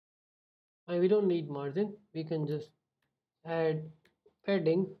 And we don't need margin. We can just add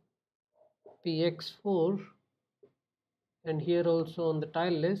padding px4, and here also on the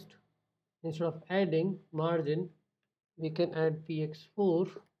tile list, instead of adding margin, we can add px4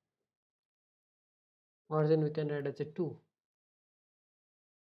 margin. We can add as a 2.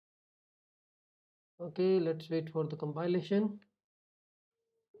 Okay, let's wait for the compilation,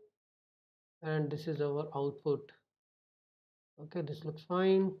 and this is our output. Okay, this looks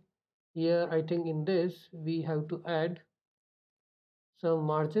fine. Here I think in this we have to add some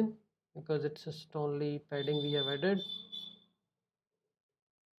margin because it's just only padding we have added.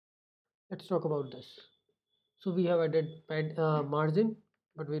 Let's talk about this. So we have added margin,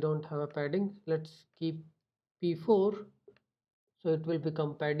 but we don't have a padding. Let's keep p4, so it will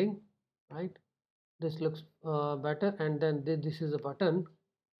become padding, right? This looks better. And then this is a button.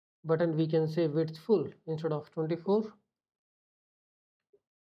 We can say width full instead of 24.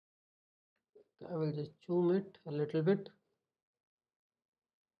 I will just zoom it a little bit.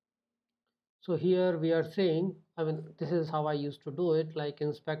 So here we are saying, I mean, this is how I used to do it, like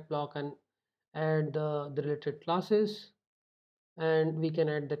inspect block and add the related classes, and we can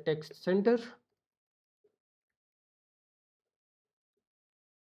add the text center.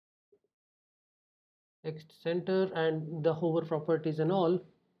 Text center and the hover properties and all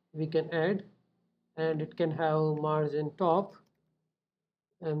we can add, and it can have margin top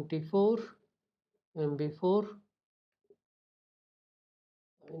mt4 mb4,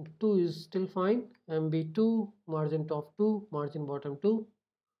 and 2 is still fine, mb2, margin top 2, margin bottom 2.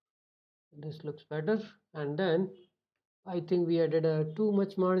 This looks better. And then I think we added too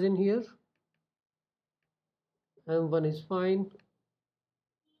much margin here. M1 is fine,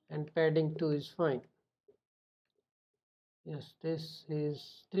 and padding 2 is fine. Yes, this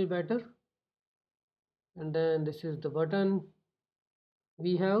is still better. And then this is the button.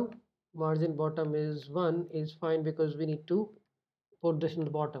 We have margin bottom is 1 is fine because we need to put this in the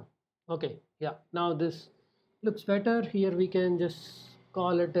bottom. Okay, yeah, now this looks better. Here we can just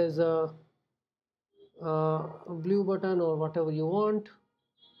call it as a blue button or whatever you want,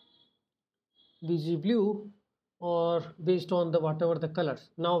 bg blue, or based on the whatever the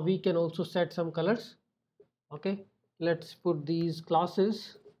colors. Now we can also set some colors. Okay, let's put these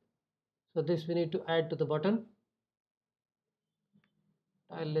classes. So this we need to add to the button.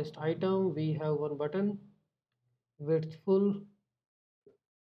 Tile list item, we have one button, width full.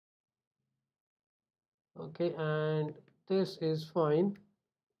 Okay, and this is fine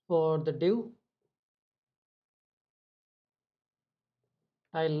for the div.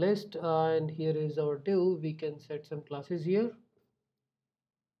 Tile list, and here is our div. We can set some classes here.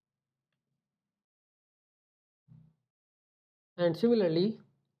 And similarly,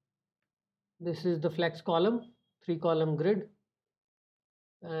 this is the flex column, 3 column grid.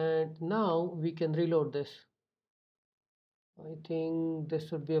 And now we can reload this. I think this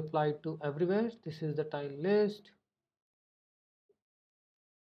should be applied to everywhere. This is the tile list.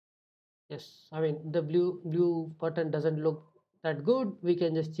 Yes, I mean the blue button doesn't look that good. We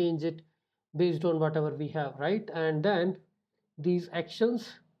can just change it based on whatever we have, right? And then these action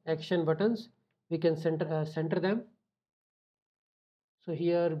buttons, we can center them. So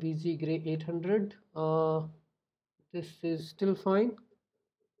here BZ gray 800, this is still fine.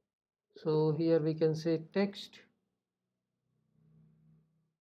 So here we can say text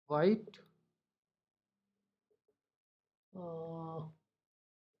white, uh,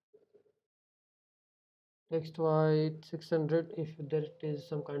 text white 600 if there is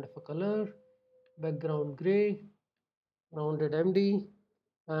some kind of a color, background gray, rounded MD,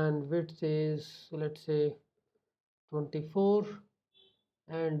 and width is, let's say, 24,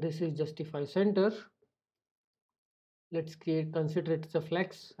 and this is justify center. Let's consider it's a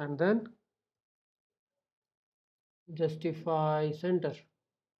flex, and then justify center.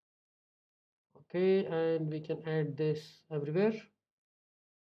 Okay, and we can add this everywhere,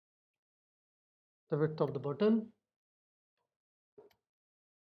 the width of the button.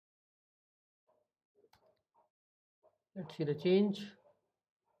 Let's see the change.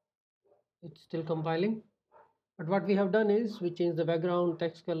 It's still compiling, but what we have done is we change the background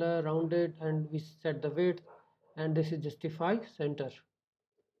text color, rounded, and we set the width, and this is justify center.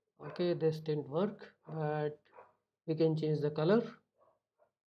 Okay, this didn't work, but we can change the color.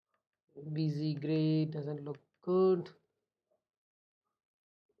 BZ gray doesn't look good.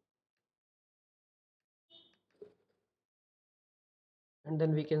 And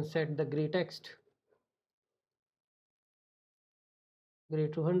then we can set the gray text, gray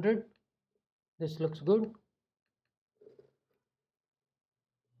 200. This looks good.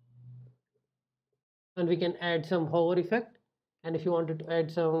 And we can add some hover effect, and if you wanted to add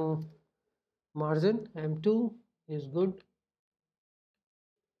some margin, M2 is good.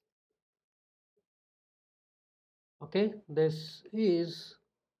 Okay, this is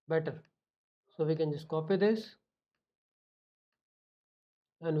better. So we can just copy this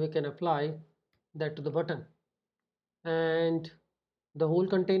and we can apply that to the button. And the whole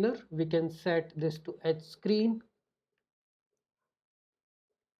container, we can set this to edge screen,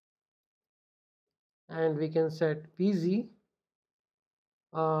 and we can set BZ,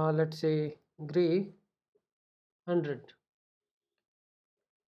 let's say gray 100.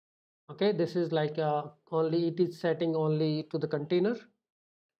 Okay, this is like only it is setting only to the container.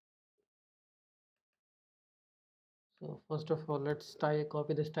 So first of all, let's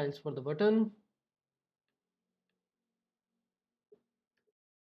copy the styles for the button.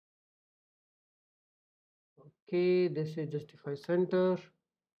 Okay, this is justify center,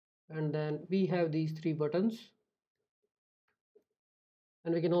 and then we have these three buttons,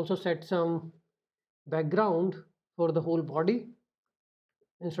 and we can also set some background for the whole body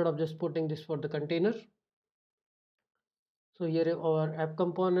instead of just putting this for the container. So here our app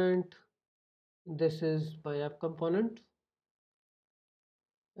component, this is my app component,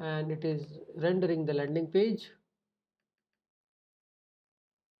 and it is rendering the landing page.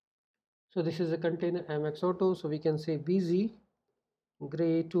 So this is a container MX Auto, so we can say BZ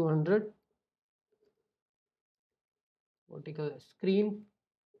gray 200 vertical screen,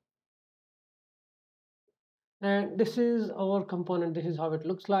 and this is our component. This is how it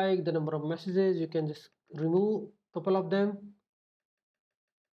looks like. The number of messages, you can just remove a couple of them,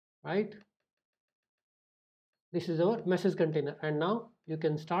 right? This is our message container, and now you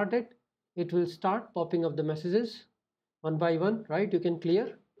can start it. It will start popping up the messages one by one, right? You can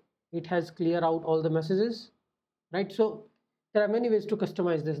clear, it has clear out all the messages, right? So there are many ways to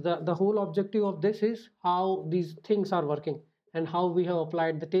customize this. The whole objective of this is how these things are working and how we have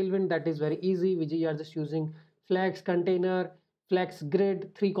applied the Tailwind. That is very easy. We are just using flex container, flex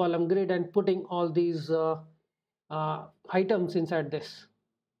grid, 3-column grid, and putting all these items inside this.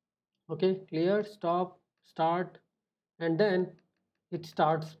 Okay, clear, stop, start, and then it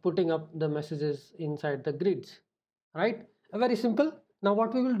starts putting up the messages inside the grids, right? Very simple. Now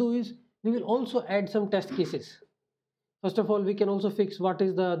what we will do is we will also add some test cases. First of all, we can also fix what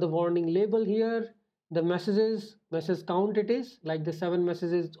is the warning label here, the message count. It is like the 7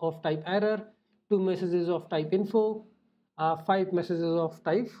 messages of type error, 2 messages of type info, 5 messages of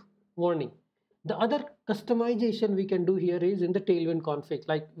type warning. The other customization we can do here is in the Tailwind config.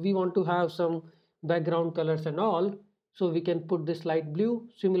 Like we want to have some background colors and all, so we can put this light blue.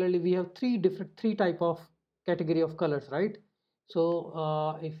 Similarly, we have three type of category of colors, right?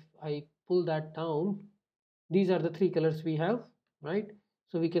 So if I pull that down, these are the 3 colors we have, right?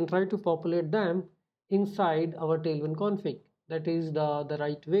 So we can try to populate them inside our Tailwind config. That is the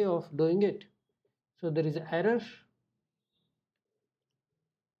right way of doing it. So there is an error,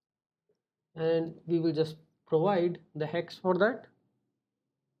 and we will just provide the hex for that.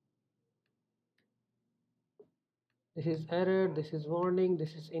 This is error, this is warning,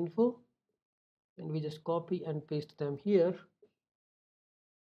 this is info, and we just copy and paste them here.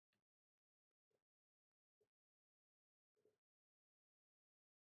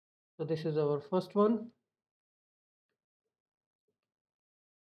 So this is our first one.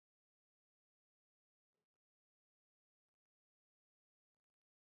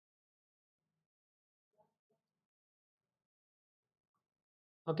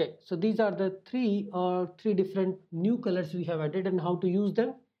 Okay, so these are the three different new colors we have added, and how to use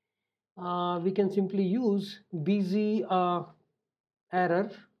them. We can simply use busy error,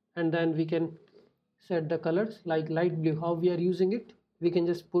 and then we can set the colors like light blue. How we are using it, we can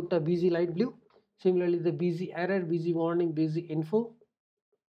just put a busy light blue. Similarly, the busy error, busy warning, busy info.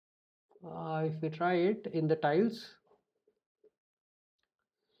 If we try it in the tiles,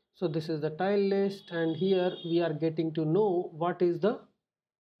 so this is the tile list, and here we are getting to know what is the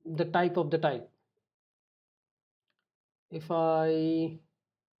type of the tile. If I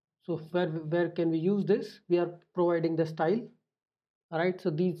So where can we use this? We are providing the style. All right, so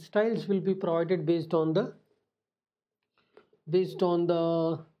these styles will be provided based on the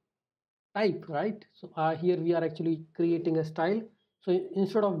type, right? So here we are actually creating a style. So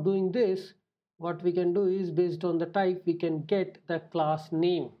instead of doing this, what we can do is, based on the type, we can get the class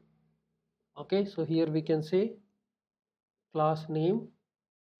name. Okay, so here we can say class name,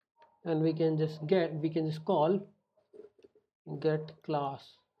 and we can just call get class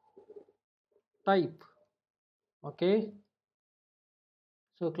type. Okay,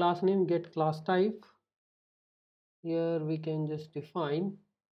 so class name, get class type. Here we can just define,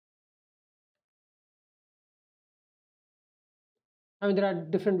 there are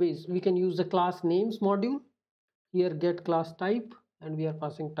different ways. We can use the class names module. Here get class type, and we are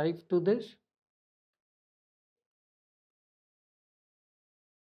passing type to this.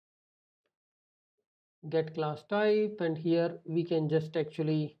 Get class type, and here we can just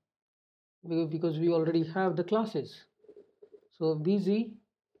actually, because we already have the classes. So busy,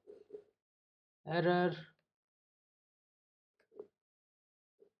 error,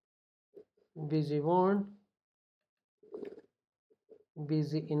 busy warn,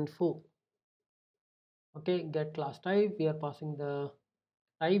 busy info. Okay, get class type, we are passing the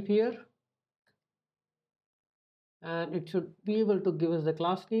type here, and it should be able to give us the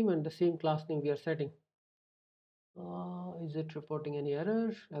class name, and the same class name we are setting. Is it reporting any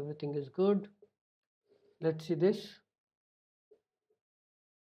errors? Everything is good. Let's see this.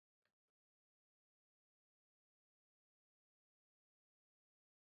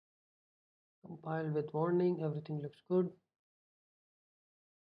 Compile with warning, everything looks good.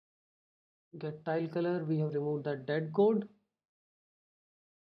 Get tile color, we have removed that dead code.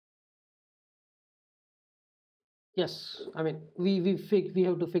 Yes, we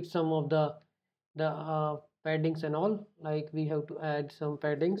have to fix some of the paddings and all, like we have to add some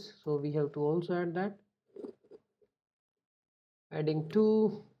paddings, so we have to also add that. Adding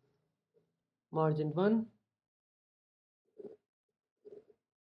 2, margin 1.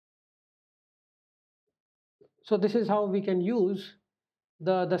 So this is how we can use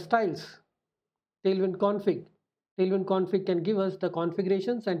the styles. Tailwind config can give us the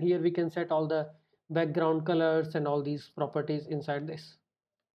configurations, and here we can set all the background colors and all these properties inside this.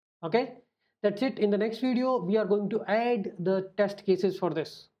 Okay, that's it. In the next video, we are going to add the test cases for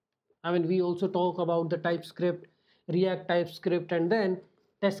this. We also talk about the TypeScript, React TypeScript, and then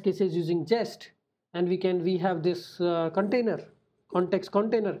test cases using Jest. And we have this context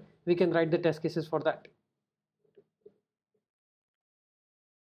container. We can write the test cases for that.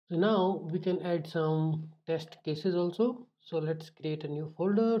 So now we can add some test cases also. So let's create a new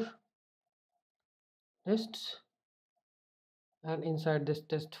folder, tests, and inside this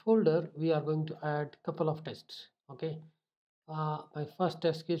test folder, we are going to add a couple of tests. Okay. My first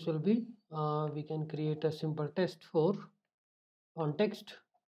test case will be, we can create a simple test for context,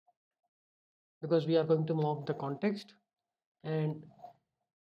 because we are going to mock the context, and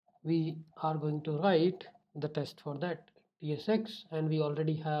we are going to write the test for that tsx, and we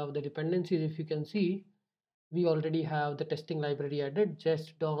already have the dependencies. If you can see, we already have the testing library added: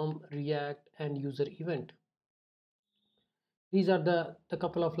 Jest, DOM, React, and user event. These are the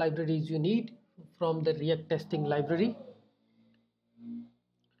couple of libraries you need from the React testing library.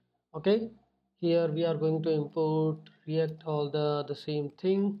 Okay, here we are going to import React, all the same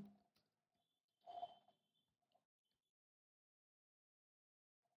thing.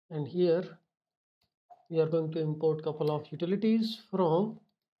 And here we are going to import couple of utilities from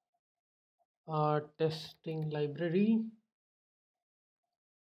our testing library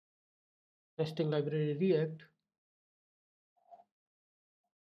React,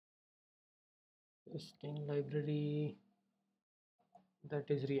 testing library, that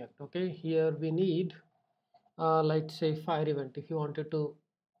is React. Okay, here we need let's say fire event. If you wanted to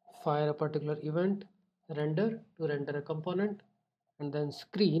fire a particular event, render to render a component, and then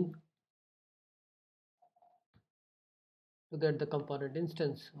screen to get the component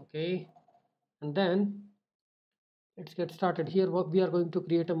instance. Okay, and then let's get started. Here we are going to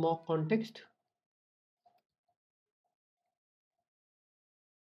create a mock context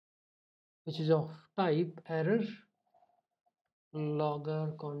which is of type error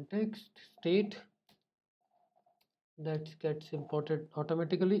logger context state, that gets imported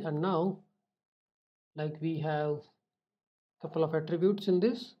automatically. And now, like, we have couple of attributes in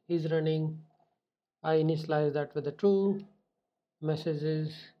this. Is running, I initialize that with a true,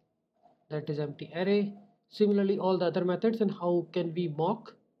 messages, that is empty array. Similarly, all the other methods. And how can we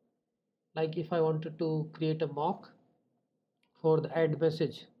mock? Like, if I wanted to create a mock for the add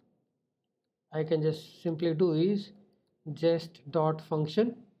message, I can just simply do is jest dot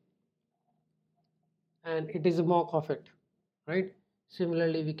function, and it is a mock of it, right?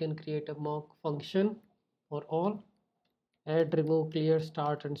 Similarly, we can create a mock function for all. Add, remove, clear,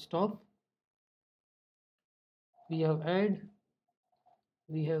 start and stop. We have add,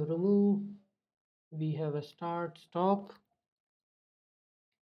 we have remove, we have a start, stop.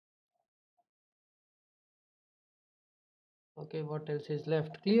 Okay, what else is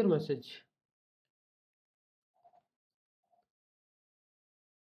left? Clear message.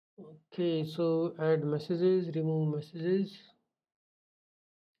 Okay, so add messages, remove messages.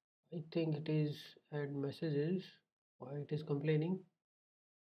 I think it is add messages. Why it is complaining?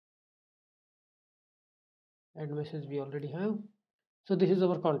 Add message we already have. So this is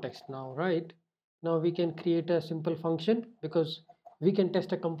our context now, right? Now we can create a simple function, because we can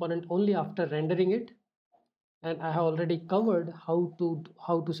test a component only after rendering it, and I have already covered how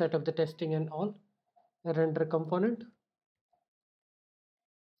to set up the testing and all. A render component.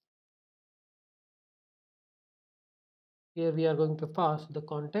 Here we are going to pass the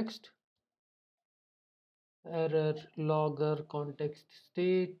context, error logger context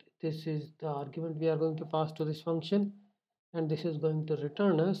state. This is the argument we are going to pass to this function, and this is going to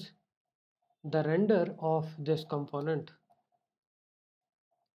return us the render of this component.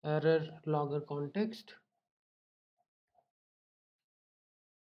 Error logger context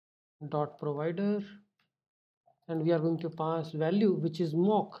dot provider, and we are going to pass value which is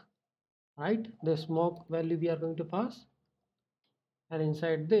mock, right? This mock value we are going to pass, and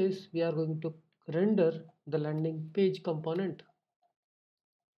inside this we are going to render the landing page component.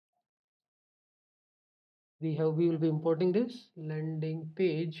 We will be importing this landing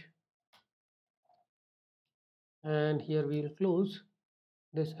page, and here we will close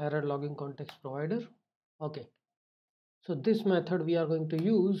this error logging context provider. Okay, so this method we are going to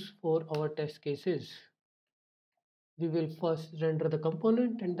use for our test cases. We will first render the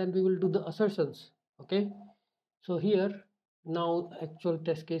component and then we will do the assertions. Okay, so here now actual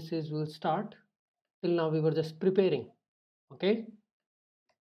test cases will start. Till now we were just preparing. Okay,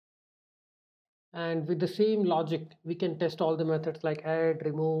 and with the same logic we can test all the methods like add,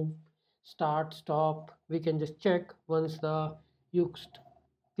 remove, start, stop. We can just check once you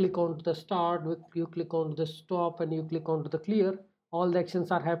click on the start, you click on the stop, and you click on the clear, all the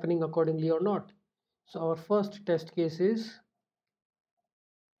actions are happening accordingly or not. So our first test case is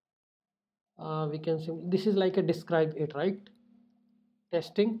we can simply, this is like a describe it, right?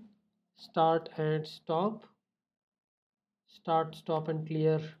 Testing start and stop, start, stop and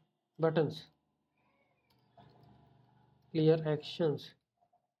clear buttons, clear actions.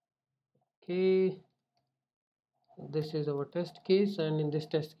 Okay, this is our test case, and in this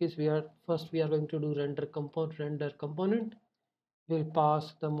test case we are going to do render component. We'll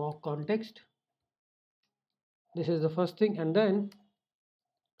pass the mock context. This is the first thing, and then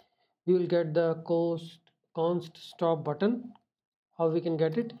we will get the const stop button. How we can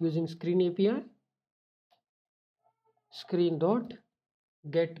get it? Using screen API, screen dot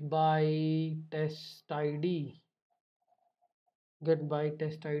get by test ID, get by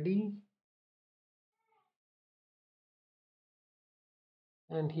test ID,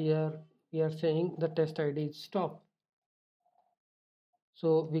 and here we are saying the test ID is stop.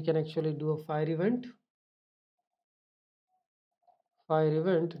 So we can actually do a fire event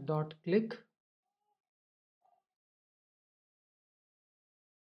dot click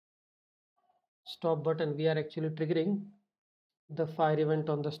stop button. We are actually triggering the fire event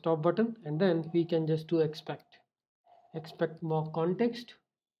on the stop button, and then we can just do expect mock context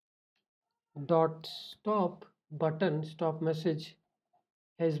dot stop button stop message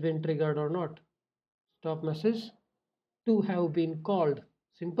has been triggered or not. Stop message to have been called.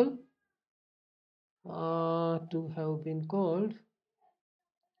 Simple. To have been called.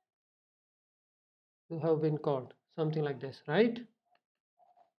 To have been called. Something like this, right?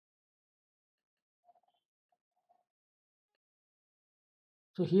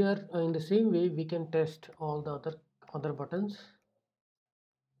 So here in the same way we can test all the other buttons.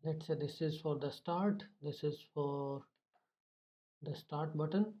 Let's say this is for the start, this is for the start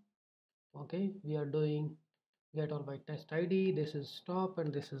button. Okay, we are doing get all by test ID, this is stop,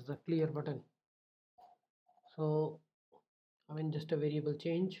 and this is the clear button. So I mean just a variable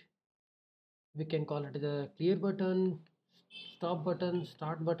change, we can call it the clear button, stop button,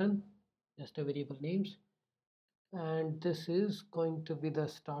 start button, just a variable names. And this is going to be the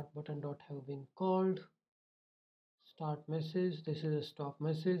start button dot have been called, start message, this is a stop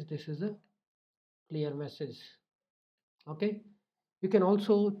message, this is a clear message. Okay, you can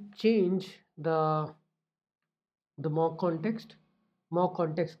also change the mock context. Mock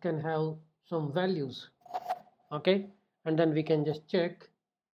context can have some values. Okay, and then we can just check.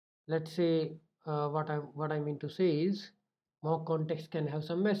 Let's say what I mean to say is mock context can have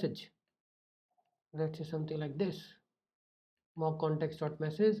some message. Let's say something like this, mock context dot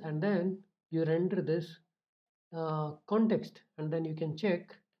message, and then you render this context, and then you can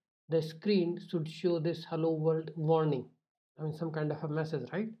check the screen should show this hello world warning. I mean some kind of a message,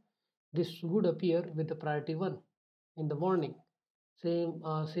 right? This would appear with the priority 1 in the morning. Same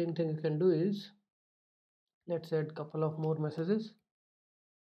thing you can do is, let's add couple of more messages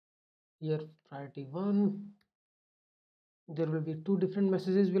here. Priority 1, there will be 2 different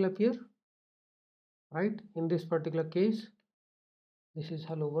messages will appear, right? In this particular case, this is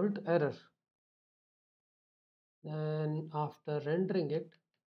hello world error. Then after rendering it,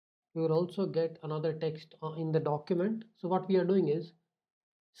 we will also get another text in the document. So what we are doing is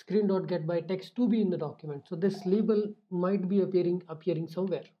screen.get by text to be in the document. So this label might be appearing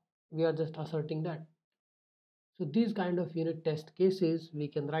somewhere. We are just asserting that. So these kind of unit test cases we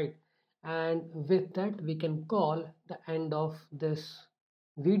can write, and with that we can call the end of this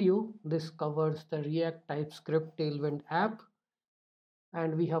video. This covers the React TypeScript Tailwind app,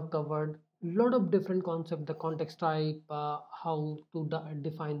 and we have covered a lot of different concepts: the context type, how to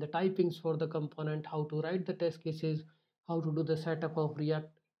define the typings for the component, how to write the test cases, how to do the setup of React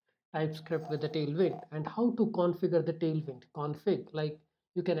TypeScript with the Tailwind, and how to configure the Tailwind config. Like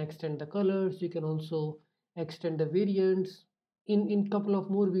you can extend the colors, you can also extend the variants. In couple of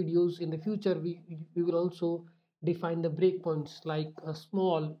more videos in the future, we will also define the breakpoints like a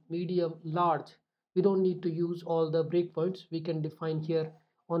small, medium, large. We don't need to use all the breakpoints. We can define here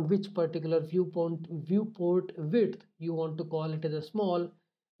on which particular viewport width you want to call it as a small,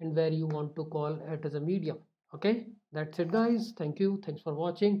 and where you want to call it as a medium. Okay, that's it guys. Thank you, thanks for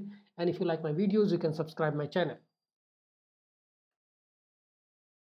watching, and if you like my videos you can subscribe my channel.